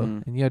tough though,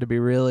 Mhm. and you had to be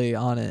really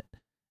on it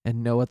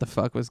and know what the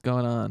fuck was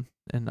going on.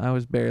 And I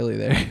was barely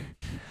there,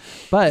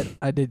 but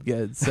I did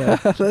good. So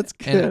That's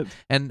good.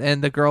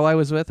 and the girl I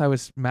was with, I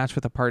was matched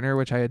with a partner,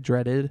 which I had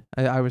dreaded.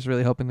 I was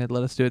really hoping they'd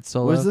let us do it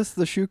solo. Was this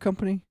the shoe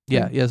company?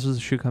 Yeah, this was a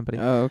shoe company.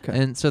 Oh, okay.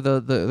 And so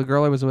the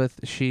girl I was with,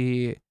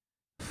 she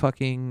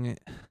fucking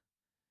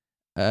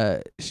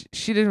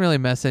she didn't really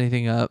mess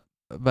anything up,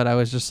 but I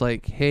was just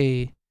like,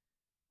 hey,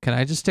 can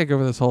I just take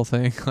over this whole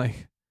thing?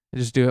 Like, I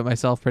just do it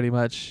myself pretty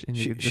much. And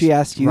you could She just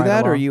asked you ride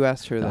that, or along. you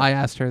asked her that? I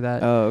asked her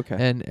that. Oh, okay.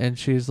 And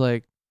she's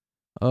like,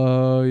 yeah,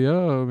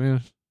 I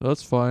mean,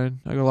 that's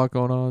fine. I got a lot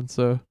going on,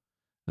 so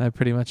I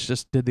pretty much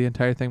just did the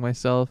entire thing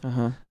myself.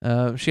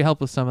 Uh-huh. She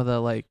helped with some of the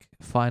like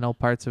final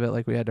parts of it,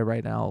 like we had to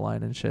write an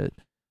outline and shit.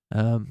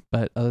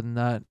 But other than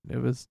that, it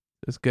was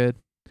good.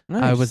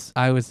 Nice.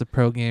 I was the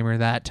pro gamer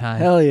that time.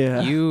 Hell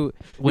yeah. You,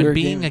 when you're a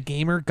being gamer. a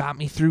gamer got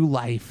me through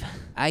life.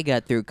 I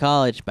got through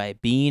college by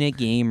being a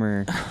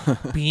gamer.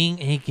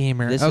 Being a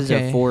gamer. This okay. is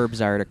a Forbes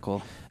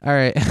article. All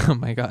right. Oh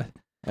my god.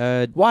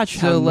 Watch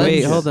So how let's-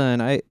 Wait, Ninja, hold on.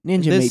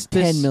 Ninja this-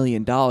 made $10 this-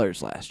 million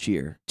last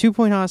year. 2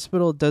 Point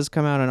Hospital does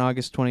come out on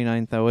August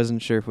 29th. I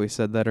wasn't sure if we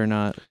said that or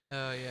not.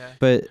 Oh yeah.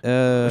 But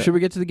Should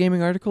we get to the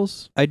gaming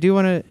articles? I do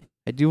want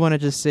to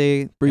just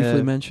say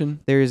Briefly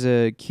mention. there's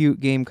a cute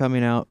game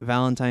coming out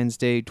Valentine's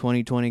Day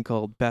 2020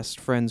 called Best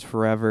Friends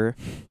Forever.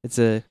 It's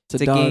a a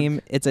dog.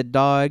 game. It's a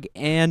dog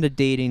and a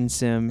dating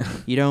sim.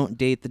 You don't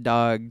date the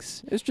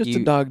dogs. It's just a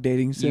you- dog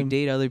dating You sim.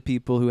 date other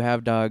people who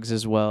have dogs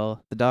as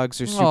well. The dogs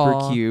are super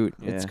Aw. cute.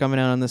 It's Yeah. coming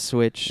out on the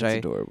Switch. That's I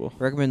adorable.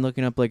 recommend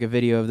looking up like a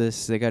video of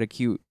this. They got a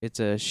cute. It's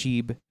a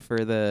sheep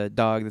for the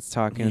dog that's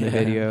talking in the Yeah,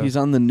 video. He's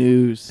on the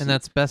news. And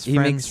that's best He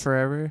friends makes-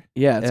 forever.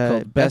 yeah, it's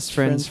called Best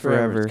Friends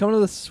Forever. It's coming to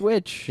the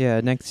Switch. Yeah,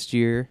 next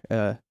year.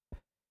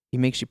 he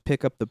makes you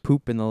pick up the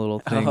poop in the little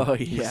thing. Oh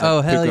yeah.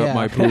 Oh hell Pick yeah! up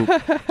my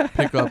poop.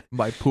 Pick up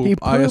my poop. He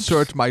I poops.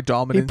 assert my He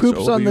dominance poops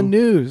over on the you.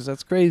 news.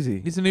 That's crazy.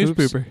 He's a news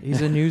Poops- pooper.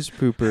 He's a news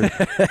pooper.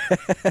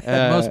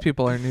 Most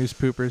people are news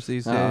poopers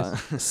these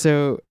days.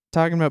 So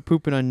talking about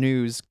pooping on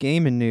news,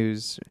 gaming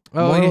news.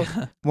 Oh Mortal,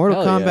 yeah.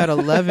 Mortal Hell Kombat yeah.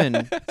 11.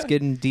 It's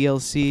getting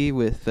DLC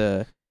with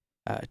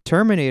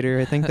Terminator.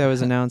 I think that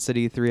was announced at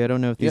E3. I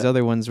don't know if these Yep.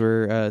 other ones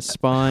were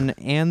Spawn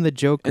and the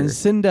Joker. And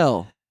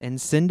Sindel. And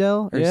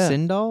Sindel or Yeah.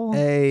 Sindel?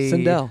 Hey.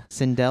 Sindel.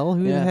 Sindel?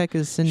 Who the Yeah. heck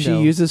is Sindel?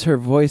 She uses her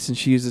voice and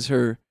she uses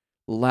her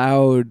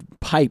loud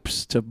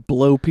pipes to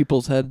blow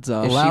people's heads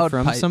off. Is Loud she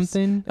from pipes.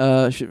 something?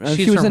 She's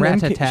she was from in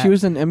Rat-a-tat. She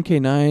was in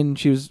MK9.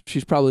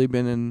 She's probably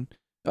been in.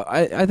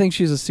 I think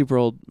she's a super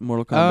old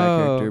Mortal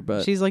Kombat character,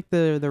 but she's like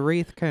the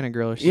Wraith kind of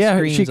girl. She yeah,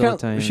 screams she all the kind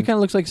time. she kind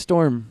of looks like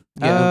Storm.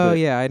 Oh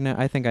yeah, I know.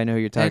 I think I know who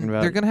you're talking And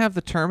about. they're gonna have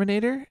the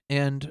Terminator,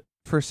 and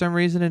for some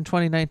reason in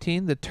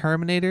 2019, the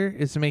Terminator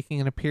is making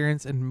an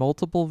appearance in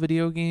multiple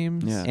video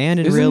games. Yeah. and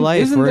in Isn't- real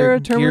life, isn't we're there a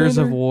Gears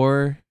of Terminator?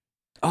 War,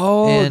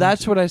 Oh, And-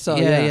 that's what I saw.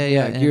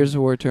 yeah, Gears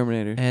of War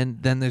Terminator. and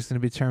then there's gonna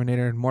be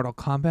Terminator in Mortal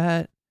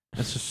Kombat.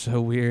 That's just so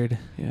weird.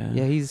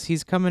 yeah,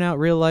 he's coming out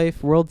real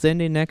life. World's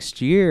ending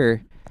next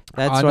year.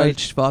 That's why Arnold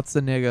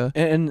Schwarzenegger.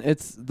 and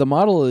it's the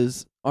model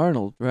is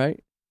Arnold, right?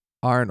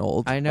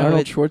 Arnold. I know.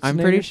 Arnold I'm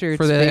pretty Schwarzenegger? sure it's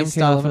For the based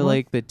off of MK11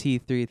 like the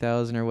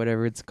T-3000 or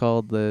whatever it's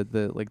called.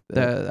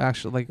 The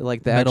actual like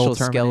the metal actual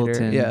Terminator.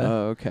 skeleton. Yeah.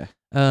 Oh, okay.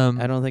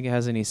 I don't think it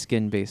has any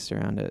skin based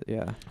around it.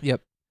 Yeah.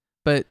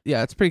 But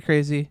yeah, it's pretty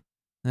crazy.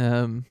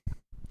 And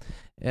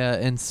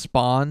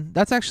Spawn.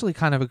 That's actually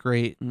kind of a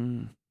great.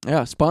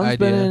 Yeah, Spawn's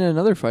been Idea. in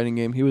another fighting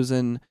game. He was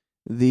in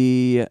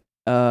the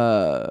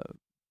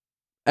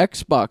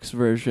Xbox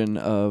version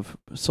of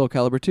Soul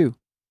Calibur 2.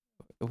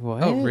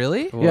 What? Oh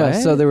really? Yeah,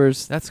 so What? there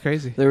That's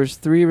crazy. was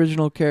three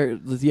original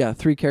characters. Yeah,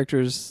 three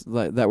characters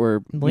that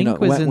were Link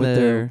was went in with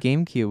the their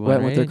GameCube one,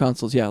 went with their right?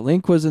 consoles. Yeah,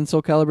 Link was in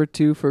Soul Calibur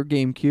 2 for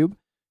GameCube.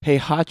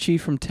 Heihachi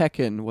from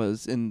Tekken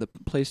was in the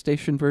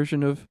PlayStation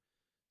version of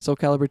Soul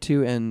Calibur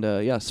 2,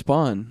 and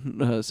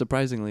Spawn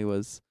surprisingly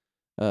was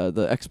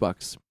the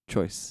Xbox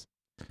choice.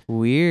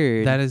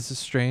 Weird. That is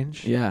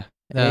strange. Yeah,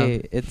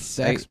 Hey, it's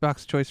The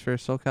Xbox choice for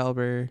Soul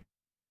Calibur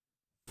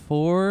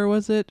 4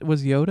 was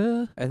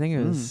Yoda? I think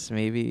it was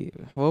maybe.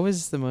 What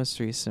was the most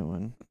recent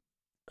one?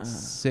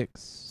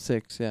 6,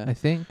 6. Yeah, I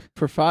think.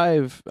 for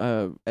 5,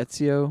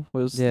 Ezio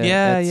was.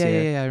 Yeah.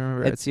 Yeah, I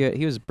remember it.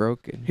 He was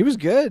broken. He was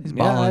good. He's Yeah,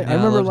 balling. I Yeah, I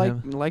remember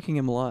love him. liking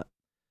him a lot.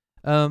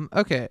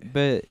 Okay.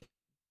 But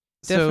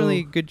So-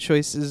 definitely good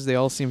choices. They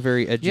all seem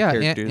very edgy Yeah,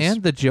 characters.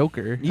 and the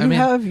Joker. You I mean,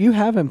 have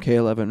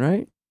MK11,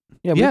 right?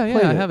 Yeah, we yeah,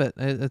 played I it. have it.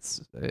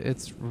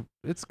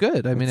 It's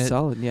good. I mean, It's it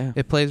solid. Yeah,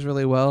 it plays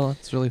really well.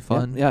 It's really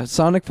fun. Yeah,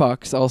 Sonic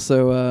Fox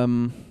also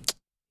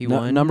he nu-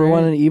 won, number right?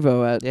 one in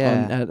Evo at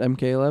Yeah. at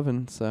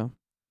MK11. So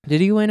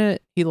Did he win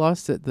it? He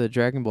lost at the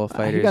Dragon Ball he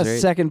Fighters, got right?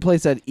 second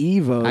place at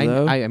Evo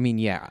though. I mean,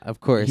 yeah, of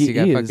course. He He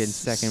got fucking is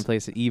second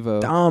place at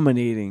Evo.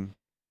 dominating.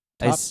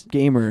 I Top s-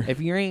 gamer.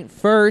 If you ain't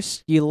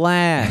first, you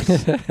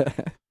last.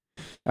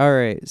 All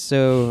right,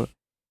 so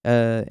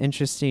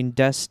interesting.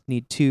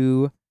 Destiny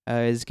 2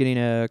 is getting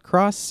a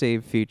cross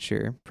save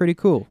feature. Pretty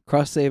cool.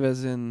 Cross save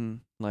as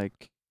in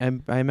like I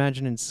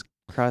imagine it's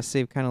cross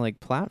save kind of like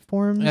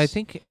platforms. I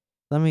think.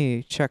 Let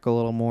me check a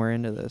little more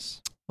into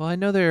this. Well, I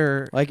know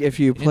they're. like if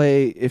you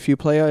play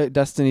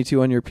Destiny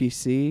 2 on your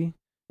PC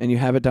and you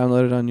have it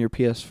downloaded on your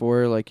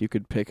PS4, like you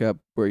could pick up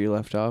where you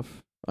left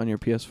off on your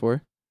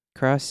PS4.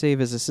 Cross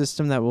save is a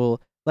system that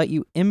will let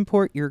you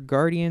import your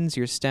guardians,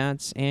 your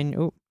stats, and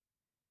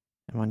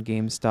I'm on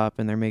GameStop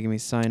and they're making me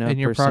sign up. and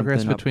your or progress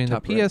something. between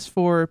top the right.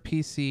 PS4,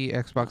 PC,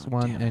 Xbox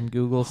One, damn it. and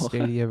Google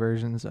Stadia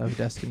versions of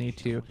Destiny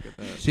 2.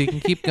 So you can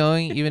keep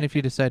going even if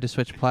you decide to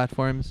switch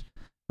platforms.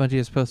 Bungie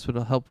has posted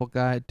a helpful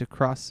guide to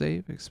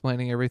cross-save,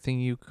 explaining everything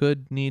you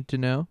could need to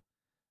know.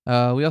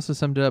 We also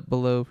summed it up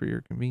below for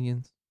your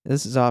convenience.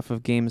 This is off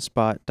of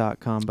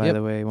GameSpot.com, by Yep.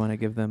 the way. I want to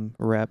give them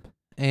a rep.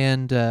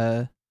 And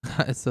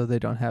so they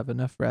don't have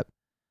enough rep.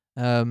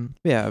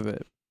 Yeah,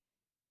 but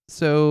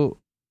So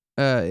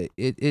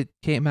it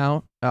came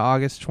out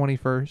August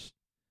 21st,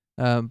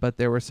 but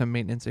there were some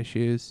maintenance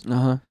issues.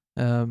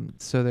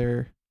 So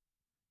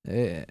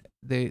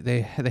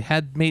they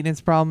had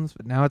maintenance problems,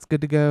 but now it's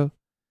good to go.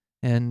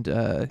 And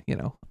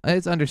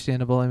it's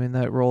understandable. I mean,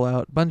 that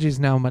rollout, Bungie's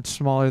now much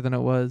smaller than it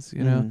was.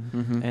 You know.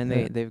 Mhm. and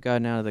they've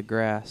gotten out of the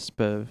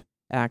grasp of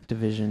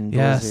Activision.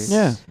 Yes. Blizzard.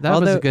 Yeah. That was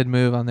Although- a good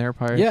move on their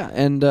part. Yeah,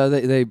 and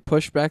they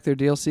pushed back their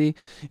DLC.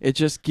 It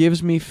just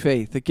gives me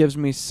faith. It gives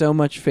me so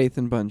much faith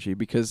in Bungie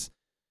because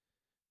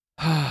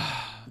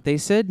They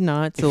said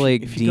not to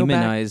If you go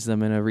back- demonize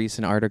them in a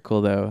recent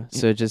article though.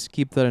 So just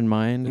keep that in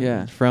mind.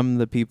 Yeah. From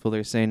the people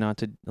they're saying not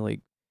to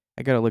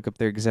I gotta look up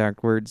their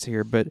exact words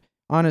here, but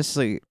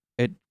honestly,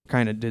 it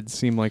kind of did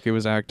seem like it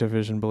was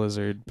Activision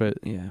Blizzard, but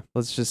yeah,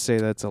 let's just say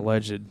that's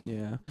alleged.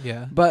 yeah.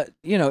 Yeah. But,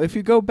 if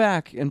you go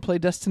back and play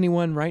Destiny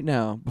 1 right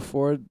now,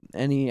 before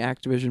any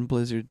Activision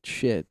Blizzard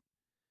shit,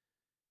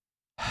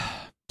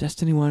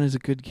 Destiny 1 is a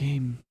good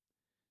game.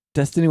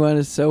 Destiny 1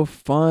 is so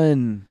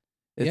fun.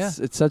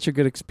 It's such a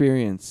good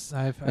experience.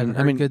 I've And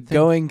heard good things.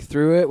 going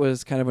through it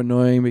was kind of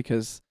annoying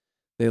because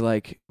they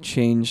like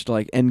changed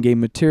like end game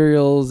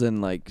materials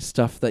and like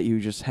stuff that you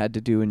just had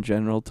to do in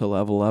general to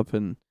level up,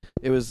 and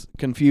it was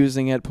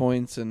confusing at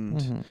points and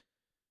Mhm.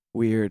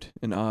 weird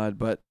and odd.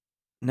 But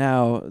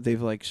now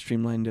they've like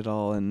streamlined it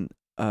all, and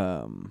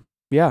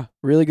yeah,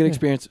 really good Yeah.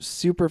 experience.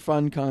 Super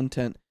fun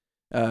content,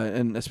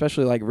 and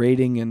especially like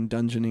raiding and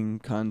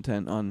dungeoning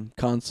content on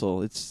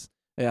console. It's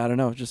I don't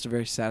know, just a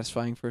very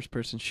satisfying first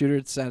person shooter.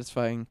 It's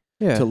satisfying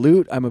Yeah. to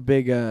loot. I'm a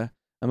big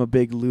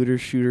looter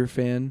shooter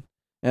fan,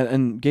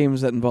 and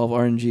games that involve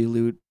RNG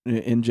loot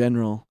in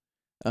general.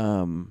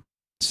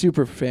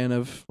 Super fan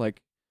of like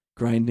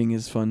grinding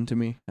is fun to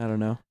me. I don't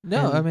know.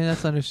 No, I And- mean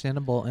that's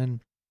understandable, and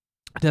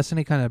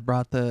Destiny kind of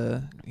brought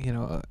the,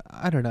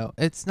 I don't know.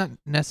 It's not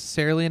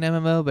necessarily an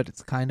MMO, but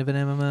it's kind of an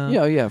MMO.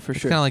 Yeah, for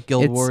it's sure. kind of like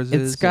Guild it's, Wars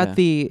it's is. got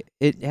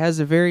it has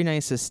a very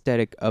nice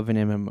aesthetic of an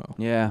MMO.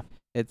 Yeah,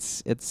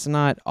 It's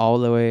not all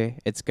the way.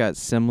 It's got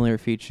similar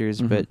features,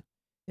 Mhm. but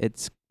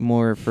it's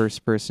more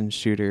first person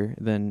shooter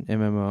than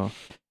MMO,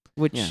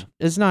 which Yeah.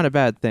 is not a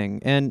bad thing.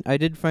 And I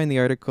did find the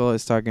article I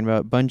was talking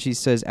about. Bungie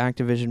says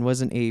Activision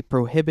wasn't a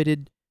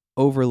prohibited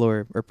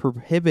overlord or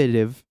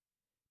prohibitive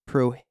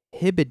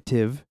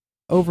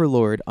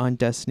overlord on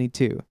Destiny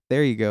 2.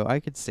 There you go. I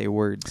could say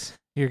words.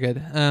 You're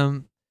good.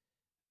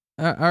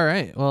 All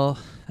right. Well,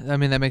 I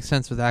mean that makes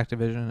sense with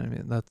Activision. I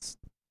mean that's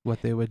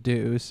what they would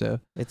do. So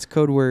It's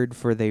code word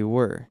for they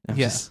were. I'm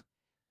Yeah. just-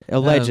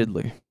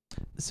 allegedly.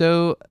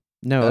 so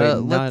No,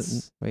 wait, not,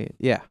 let's wait.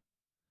 Yeah.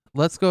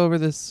 let's go over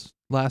this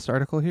last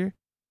article here.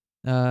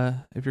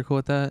 If you're cool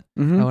with that,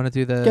 Mm-hmm. I want to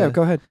do the. Yeah,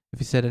 go ahead. If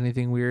you said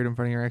anything weird in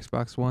front of your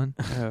Xbox One,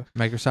 Oh.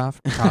 Microsoft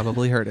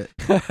probably heard it.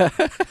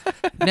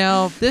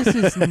 Now this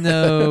is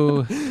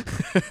no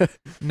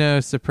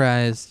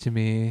surprise to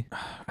me.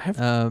 I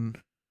have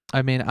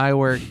I mean, I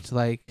worked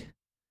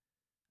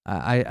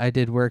I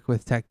did work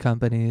with tech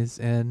companies,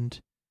 and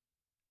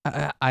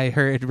I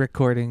heard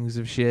recordings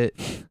of shit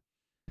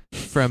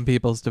from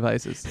people's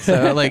devices.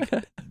 So like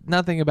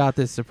nothing about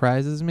this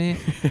surprises me.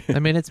 I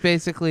mean, it's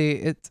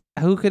basically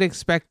who could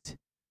expect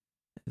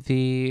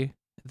the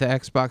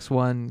Xbox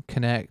One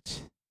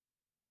Connect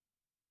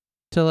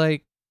to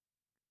like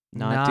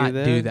Not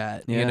do do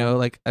that? that. Yeah. You know,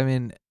 like I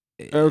mean,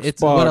 it's what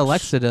Xbox.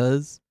 Alexa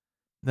does.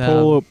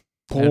 pull up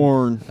and-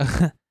 porn.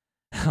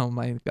 Oh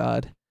my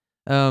god.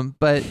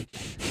 But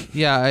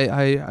yeah,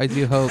 I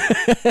do hope.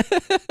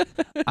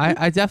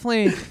 I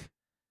definitely.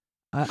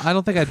 I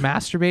don't think I'd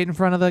masturbate in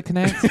front of the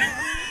Connect.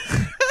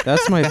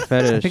 That's my I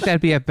fetish. think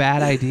that'd be a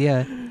bad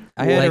idea.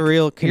 I had like, a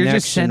real connection You're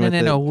just sending with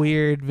in it. a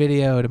weird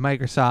video to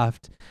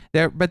Microsoft.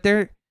 They're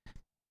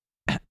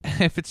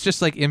if it's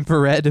just like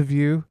infrared of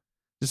you,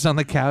 just on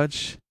the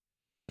couch,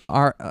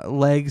 our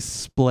legs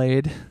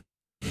splayed.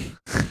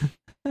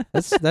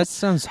 That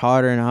sounds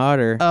hotter and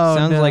hotter. Oh,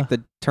 Sounds no. like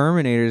the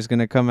Terminator's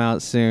gonna come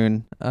out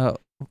soon. Oh,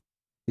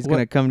 He's What-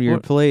 gonna come to your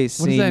what- place,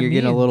 what does seeing that you're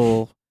getting a mean?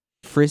 little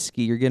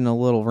frisky. You're getting a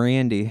little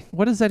randy.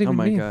 what does that even Oh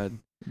my mean? god.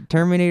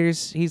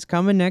 He's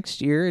coming next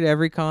year at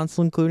every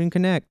console, including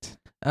Kinect.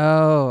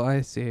 Oh,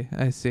 I see.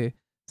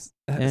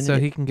 And So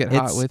he can get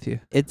hot it's- with you.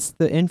 It's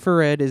the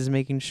infrared is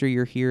making sure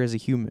you're here as a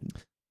human.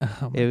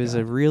 Oh my It was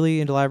a God.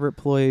 really elaborate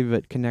ploy,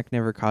 but Kinect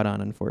never caught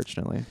on,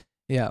 unfortunately.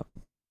 Yeah.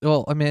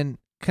 Well, I mean,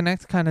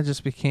 Kinect kind of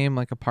just became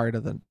like a part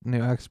of the new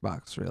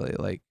Xbox, really.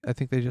 Like, I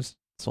think they just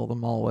sold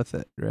them all with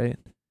it, right?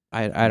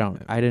 I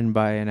didn't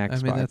buy an Xbox,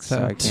 I mean, that's so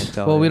how. I can't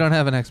tell. Well, you. we don't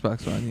have an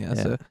Xbox One, yeah.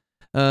 Yeah. So,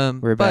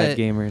 We're bad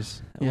but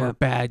gamers. We're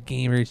bad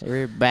gamers.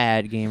 We're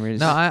bad gamers.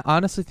 No, I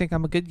honestly think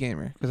I'm a good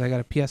gamer because I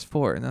got a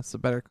PS4 and that's the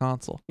better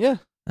console. Yeah.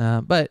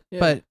 But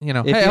Yeah. you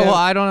know, If hey, you well, have-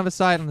 I don't have a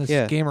side on this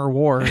Yeah. gamer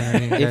war. Or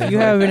anything, if guys. you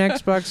Like, have an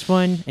Xbox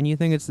One and you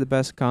think it's the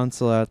best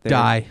console out there,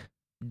 die,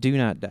 do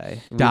not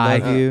die. We Die.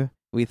 love you.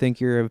 We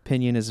think your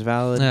opinion is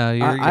valid. no,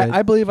 you're good.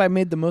 I believe I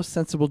made the most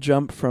sensible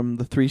jump from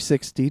the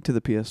 360 to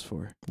the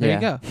PS4.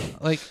 There Yeah. you go.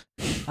 Like,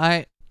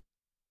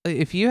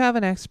 if you have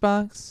an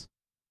Xbox,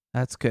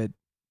 that's good.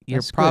 You're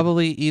That's good.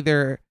 probably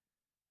either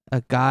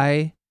a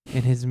guy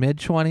in his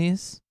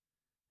mid-20s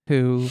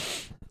who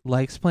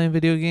likes playing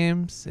video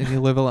games and you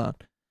live alone,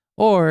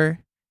 or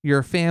you're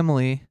a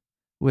family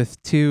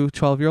with two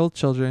 12-year-old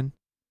children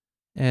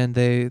and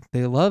they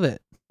love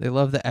it. They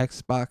love the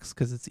Xbox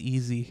because it's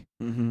easy.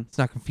 Mm-hmm. It's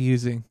not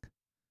confusing.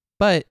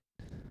 But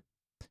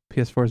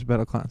PS4 is a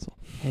better console.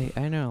 Hey,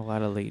 I know a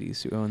lot of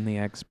ladies who own the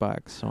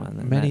Xbox One.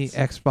 and Many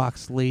that's-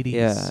 Xbox ladies.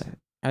 Yeah.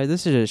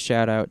 This is a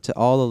shout out to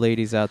all the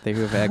ladies out there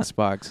who have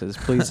Xboxes.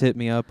 Please hit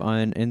me up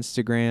on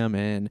Instagram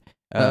and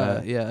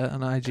Yeah,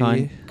 on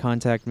IG.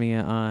 contact me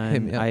Hit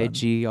on me up on-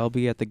 IG. I'll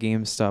be at the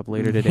GameStop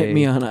later today. Hit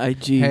me on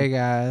IG. Hey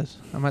guys,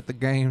 I'm at the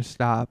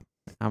GameStop.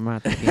 I'm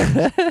at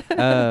the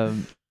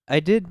game. I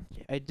did.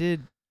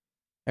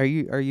 Are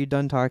you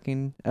done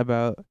talking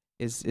about?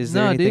 Is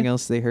there No, anything dude.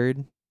 else they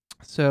heard?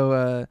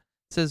 So it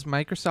says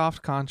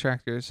Microsoft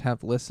contractors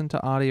have listened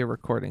to audio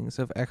recordings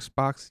of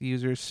Xbox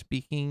users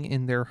speaking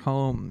in their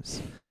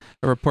homes.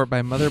 A report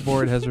by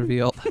Motherboard has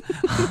revealed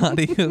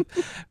audio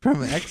from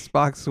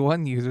Xbox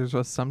One users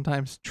was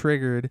sometimes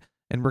triggered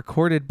and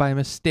recorded by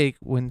mistake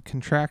when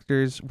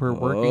contractors were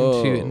working to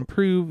Whoa.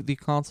 improve the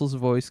console's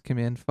voice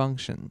command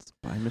functions.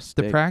 By The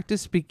mistake.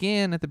 practice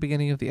began at the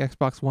beginning of the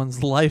Xbox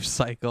One's life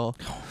cycle,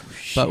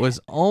 but was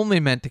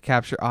only meant to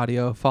capture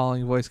audio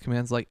following voice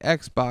commands like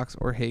Xbox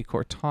or Hey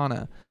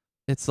Cortana.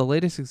 It's the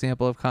latest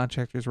example of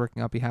contractors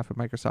working on behalf of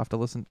Microsoft to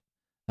listen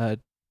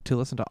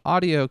to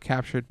audio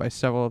captured by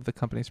several of the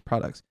company's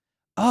products.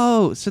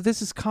 Oh, so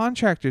this is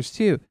contractors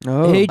too.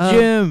 Oh. Hey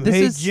Jim, this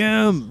hey is-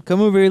 Jim,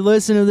 come over here.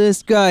 Listen to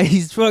this guy.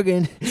 He's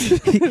fucking.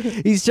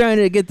 He's trying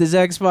to get this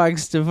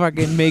Xbox to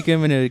fucking make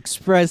him an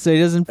express. So he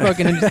doesn't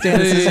fucking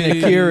understand this isn't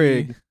a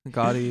Keurig.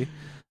 Gotti.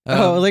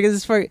 Oh, look at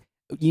this fucking.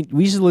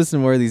 We should listen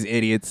to more of these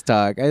idiots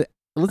talk.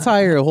 Let's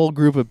hire a whole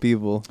group of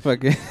people.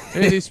 Fucking.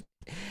 Hey,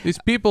 these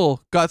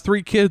people got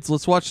 3 kids.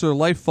 Let's watch their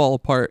life fall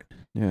apart.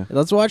 Yeah.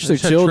 Let's watch their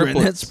Let's have children.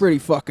 triplets. That's pretty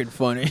fucking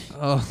funny.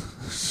 Oh,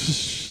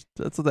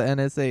 that's what the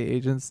NSA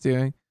agent's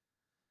doing.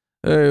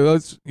 Hey,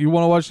 you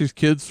want to watch these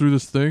kids through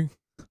this thing?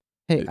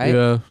 Hey,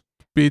 Yeah.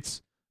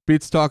 Beats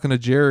talking to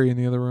Jerry in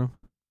the other room.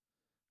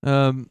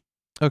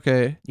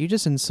 Okay. you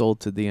just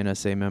insulted the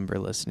NSA member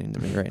listening to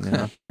me right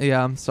now.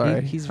 Yeah, I'm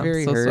sorry. He's I'm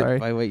very so hurt sorry.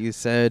 by what you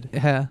said.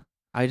 Yeah,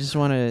 I just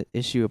want to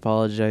issue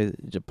apology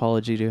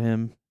to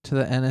him. to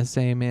the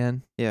NSA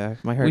man. Yeah,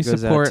 my heart We goes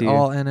out support to you.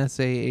 all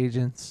NSA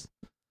agents.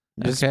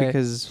 Just Okay.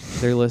 because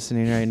they're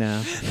listening right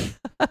now.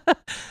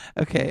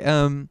 Okay.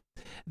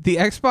 The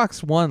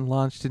Xbox One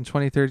launched in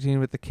 2013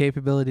 with the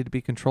capability to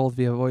be controlled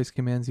via voice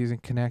commands using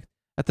Kinect.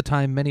 At the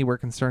time, many were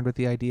concerned with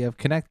the idea of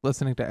Kinect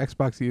listening to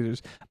Xbox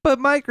users, but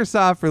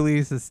Microsoft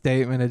released a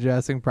statement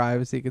addressing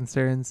privacy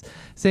concerns,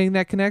 saying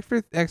that Kinect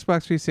for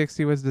Xbox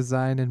 360 was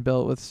designed and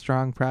built with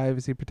strong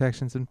privacy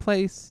protections in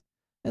place,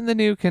 and the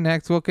new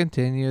Kinect will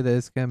continue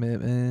this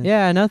commitment.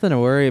 Yeah, nothing to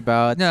worry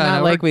about. It's No, not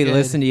no, like we're we good.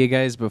 listened to you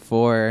guys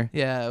before.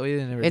 Yeah, we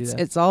didn't ever do that.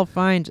 It's all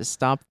fine. Just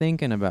stop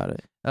thinking about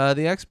it.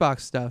 The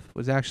Xbox stuff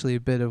was actually a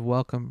bit of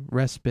welcome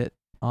respite,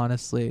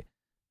 honestly.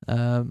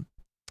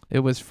 It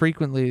was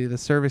frequently the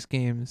service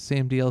games,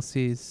 same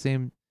DLCs,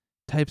 same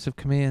types of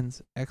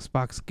commands.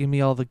 Xbox, give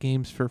me all the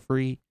games for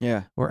free,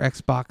 Yeah. or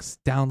Xbox,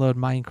 download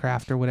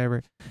Minecraft or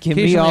whatever. Give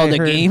me Occasionally all I the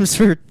heard- games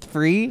for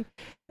free.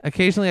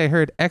 Occasionally I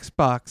heard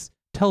Xbox,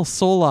 tell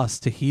Solas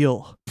to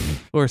heal,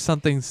 or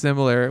something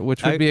similar,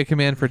 which would I- be a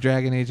command for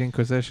Dragon Age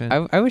Inquisition.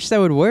 I wish that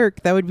would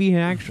work. That would be an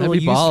actual That'd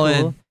be useful.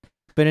 ballin'.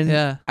 But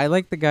Yeah. I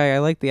like the guy. I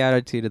like the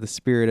attitude of the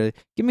spirit of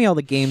give me all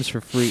the games for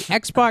free.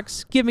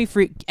 Xbox, give me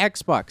free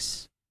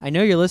Xbox. I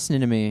know you're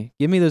listening to me.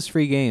 Give me those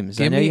free games.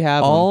 I Give know me you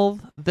have 'em. all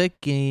the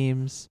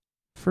games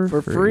for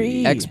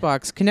free.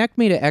 Xbox. Connect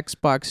me to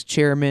Xbox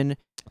chairman.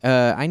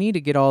 I need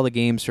to get all the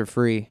games for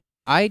free.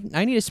 I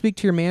need to speak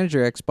to your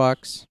manager,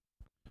 Xbox.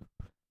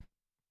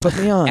 Put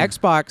me on.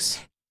 Xbox.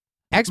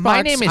 Xbox.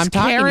 My name is I'm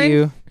talking Karen. to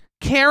you.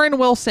 Karen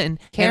Wilson.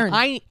 Karen.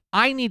 And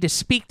I need to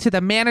speak to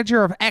the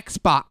manager of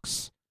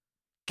Xbox.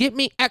 Get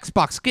me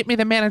Xbox. Get me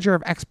the manager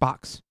of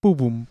Xbox. Boom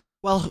boom.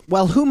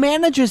 Well, who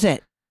manages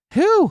it?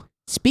 Who?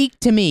 Speak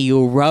to me,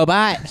 you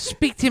robot.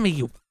 Speak to me,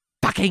 you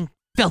fucking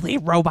filthy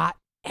robot.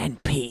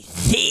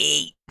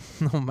 NPC.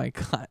 Oh my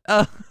god.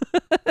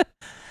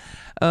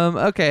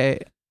 Okay.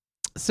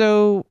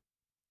 So,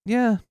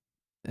 yeah.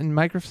 And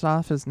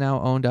Microsoft has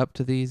now owned up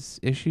to these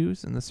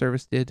issues, and the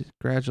service did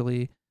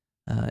gradually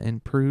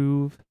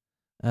improve.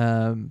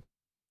 That's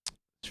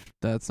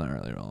not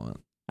really relevant.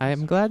 I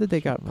am glad that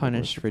they got What's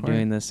punished the for point?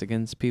 doing this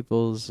against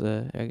people's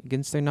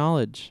against their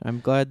knowledge.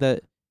 I'm glad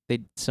that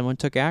someone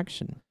took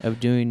action of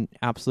doing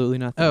absolutely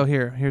nothing. Oh,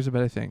 here's a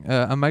better thing.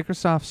 A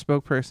Microsoft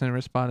spokesperson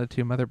responded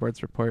to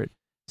Motherboard's report,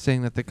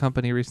 saying that the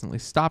company recently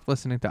stopped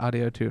listening to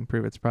audio to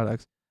improve its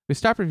products. We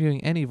stopped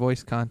reviewing any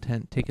voice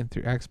content taken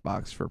through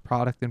Xbox for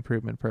product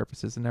improvement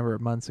purposes a number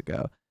of months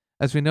ago,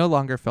 as we no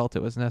longer felt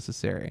it was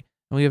necessary,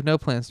 and we have no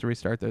plans to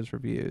restart those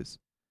reviews.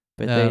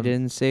 But they Um,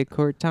 didn't say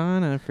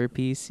Cortana for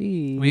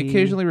PC. We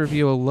occasionally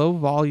review a low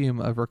volume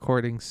of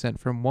recordings sent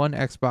from one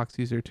Xbox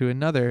user to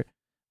another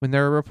when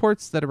there are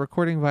reports that a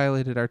recording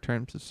violated our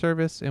terms of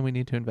service and we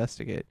need to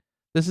investigate.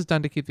 This is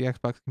done to keep the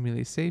Xbox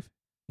community safe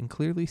and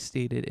clearly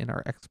stated in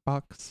our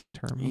Xbox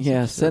terms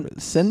Yeah, of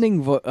service.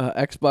 sending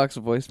Xbox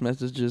voice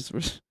messages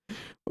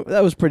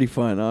that was pretty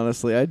fun.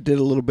 Honestly, I did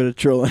a little bit of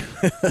trolling.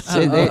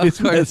 So they- of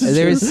course.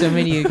 There was so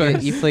many Of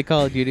course. you play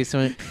Call of Duty. So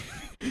many,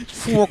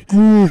 Fuck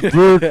you,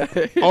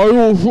 bitch. I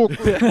will hook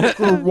the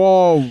fucking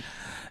wall.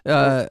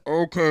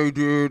 Okay,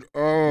 dude.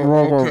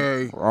 Oh,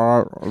 okay.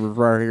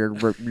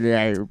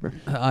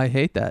 I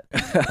hate that.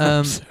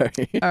 I'm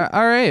sorry.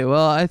 All right.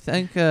 Well, I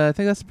think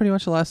that's pretty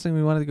much the last thing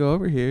we wanted to go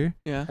over here.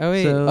 Yeah. oh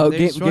wait, So- Oh,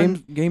 there's one-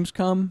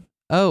 Gamescom.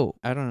 Oh,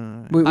 I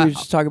don't know. We I-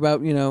 just talk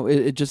about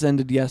it just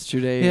ended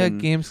yesterday. yeah,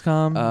 and,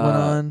 Gamescom went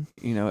on.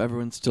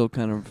 Everyone's still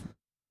kind of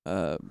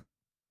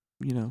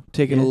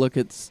taking Yeah. a look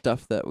at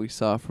stuff that we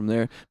saw from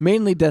there.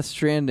 Mainly Death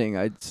Stranding,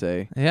 I'd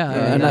say. Yeah,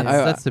 and that's,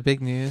 I- that's the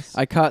big news.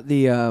 I caught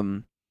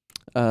the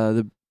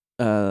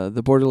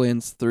the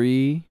Borderlands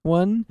 3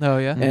 one. Oh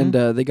yeah. And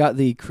they got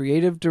the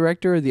creative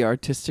director, or the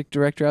artistic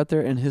director out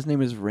there, and his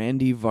name is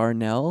Randy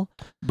Varnell.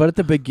 But at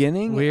the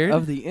beginning Weird.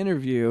 of the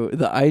interview,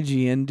 the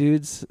IGN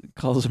dudes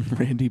calls him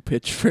Randy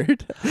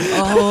Pitchford.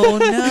 Oh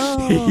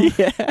no.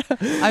 Yeah.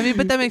 I mean,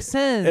 but that makes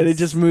sense. And it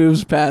just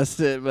moves past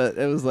it, but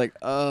it was like,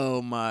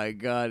 oh my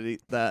god,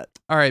 eat that.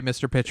 All right,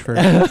 Mr. Pitchford.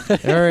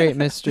 All right,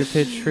 Mr.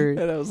 Pitchford.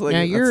 And I was like, Now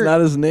that's you're-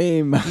 not his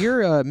name.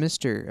 You're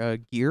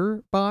Mr.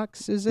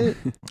 Gearbox, is it?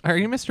 Are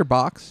you Mr.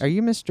 Box? Are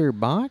you Mr.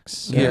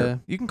 Box? Gear.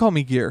 You can call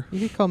me Gear.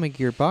 You could call me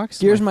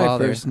Gearbox. Here's my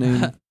father. first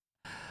name.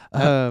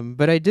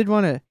 But I did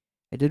want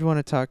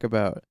to talk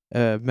about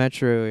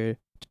Metro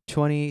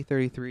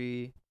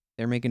 2033.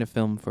 They're making a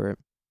film for it.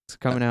 It's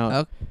coming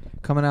out.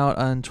 Coming out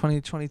on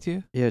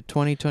 2022. Yeah,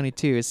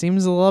 2022. It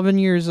seems 11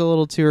 years a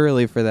little too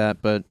early for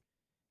that, but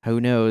who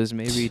knows?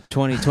 Maybe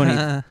 2020,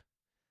 I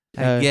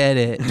get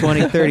it.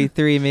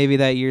 2033. Maybe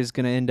that year's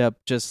gonna end up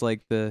just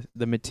like the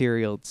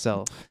material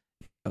itself,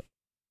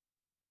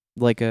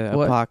 like a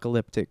What?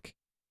 apocalyptic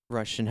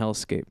Russian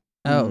hellscape.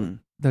 Oh, Mm.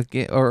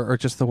 the or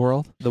just the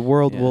world. The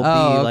world will be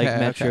Oh, like okay,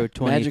 Metro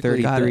okay.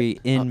 Magically got 2033 it.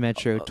 in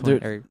Metro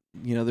 20. Or,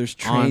 You know, there's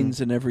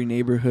trains in every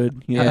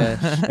neighborhood. You know,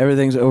 Yeah.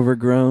 everything's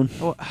overgrown.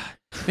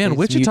 Man, These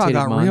Wichita mutated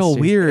got real monsters.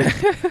 weird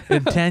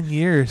in 10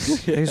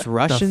 years. There's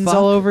Russians fuck?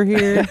 all over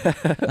here.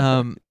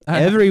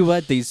 Every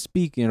They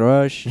speak in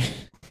Russian.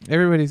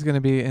 everybody's gonna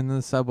be in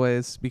the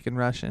subways speaking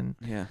Russian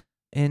Yeah.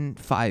 in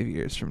 5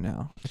 years from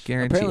now. I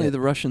guarantee Apparently, it.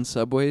 the Russian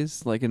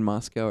subways, like in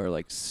Moscow, are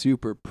like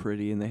super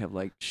pretty, and they have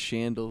like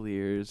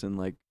chandeliers and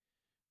like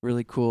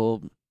really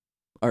cool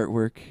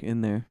artwork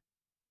in there.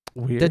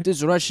 Weird. That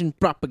is Russian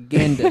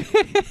propaganda.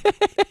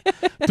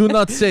 Do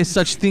not say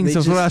such things They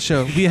of just-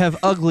 Russia. We have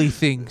ugly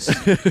things.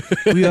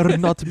 We are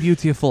not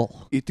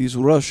beautiful. It is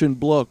Russian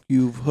block.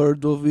 You've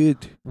heard of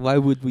it? Why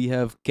would we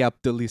have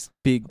capitalist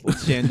big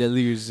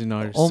chandeliers in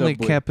our Only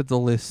subway?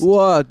 capitalists.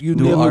 What? You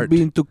Do never art.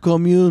 been to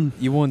commune?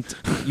 You want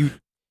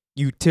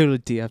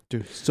utility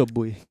after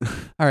subway.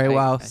 All right, I-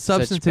 wow.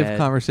 such Substantive bad-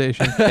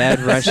 conversation. Bad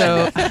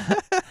Russian.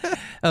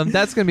 So,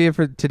 that's going to be it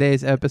for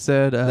today's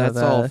episode of That's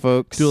all,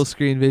 folks. Dual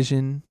Screen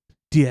Vision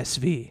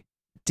DSV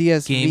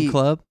DSV. Game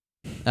Club.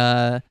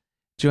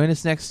 Join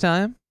us next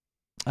time.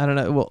 I don't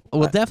know.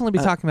 We'll definitely be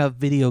talking about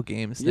video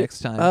games next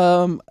time.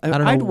 I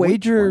don't know I'd which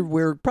wager ones.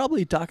 we're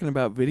probably talking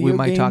about video we games.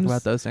 might talk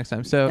about those next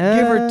time. So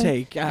Give or Uh,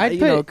 take. I'd You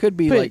know, it could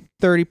be Put like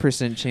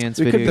 30% chance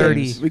we video could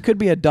games. we could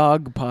be a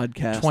dog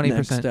podcast.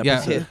 20%. Next Yeah,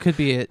 episode. it could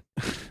be it.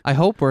 I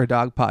hope we're a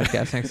dog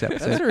podcast next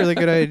episode. That's a really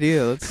good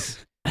idea.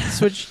 Let's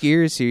switch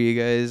gears here, you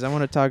guys. I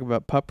want to talk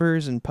about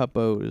puppers and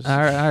puppos. All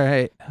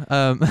right.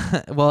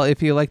 Well,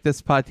 if you like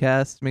this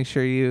podcast, make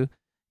sure you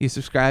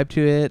subscribe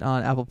to it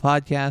on Apple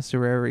Podcasts or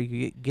wherever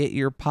you get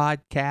your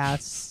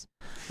podcasts.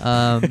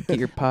 Get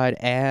your pod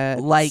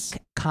ads. Like,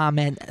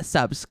 comment,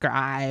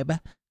 subscribe,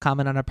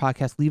 comment on our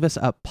podcast. Leave us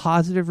a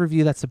positive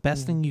review. That's the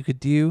best thing you could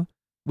do.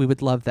 We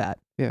would love that.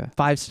 Yeah.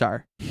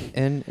 5-star.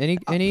 And any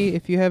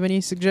if you have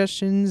any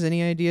suggestions,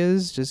 any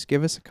ideas, just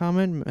give us a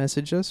comment,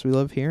 message us. We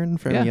love hearing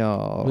from Yeah.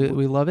 y'all.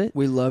 We love it.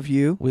 We love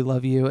you. We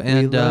love you.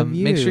 And love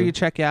make sure you. you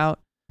check out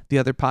the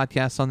other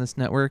podcasts on this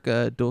network,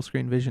 Dual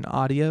Screen Vision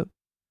Audio.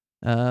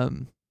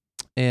 And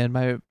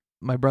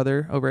my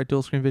brother over at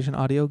Dual Screen Vision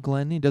Audio,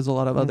 Glenn, he does a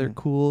lot of other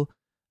cool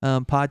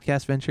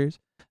podcast ventures,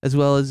 as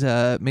well as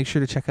make sure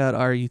to check out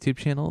our YouTube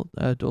channel,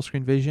 Dual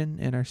Screen Vision,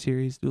 and our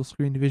series Dual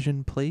Screen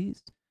Vision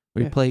Plays,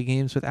 where we play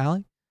games with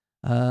Allie.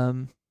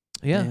 And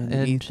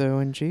Etho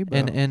and Jibo.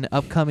 and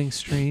upcoming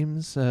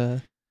streams.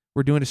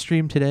 We're doing a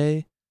stream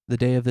today, the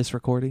day of this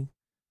recording.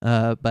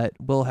 But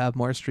we'll have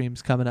more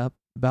streams coming up,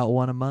 about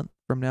one a month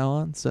from now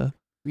on. So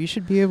you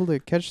should be able to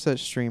catch that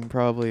stream.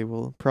 Probably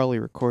we'll probably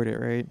record it,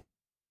 right?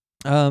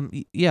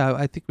 yeah,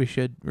 I think we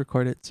should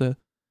record it. So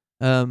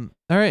all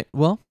right,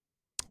 well,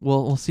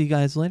 we'll see you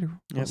guys later.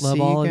 Yep. Love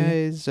See all you of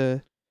you.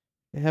 guys.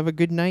 Have a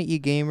good night, you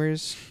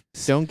gamers.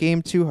 Don't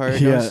game too hard.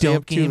 Yeah. Don't stay Don't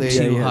up too game late.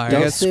 too hard. I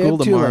Don't got stay school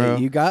up too late. tomorrow.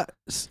 You got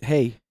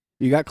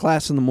you got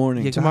class in the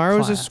morning. You got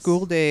Tomorrow's a class.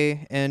 school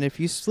day, and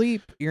if you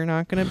sleep, you're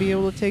not going to be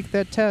able to take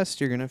that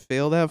test. You're going to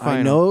fail that final.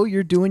 I know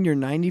you're doing your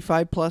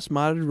 95 plus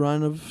modded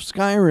run of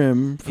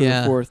Skyrim for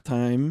Yeah. the fourth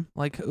time.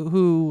 Like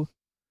who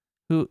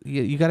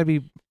you got to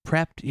be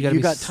prepped. You got to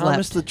be got slept.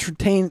 Thomas the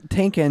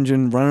tank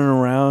engine running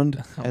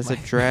around. Oh As my-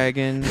 a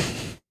dragon.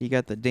 You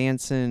got the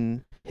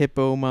dancing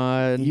hippo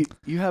mod.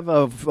 You have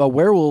a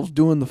werewolf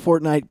doing the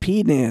Fortnite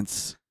pee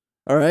dance.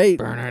 All right.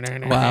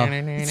 Wow.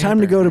 It's time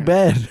to go to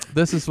bed.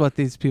 This is what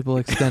these people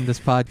extend this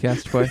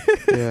podcast for.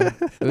 Yeah.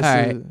 All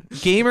right.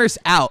 Gamers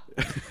out.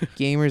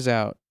 Gamers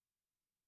out.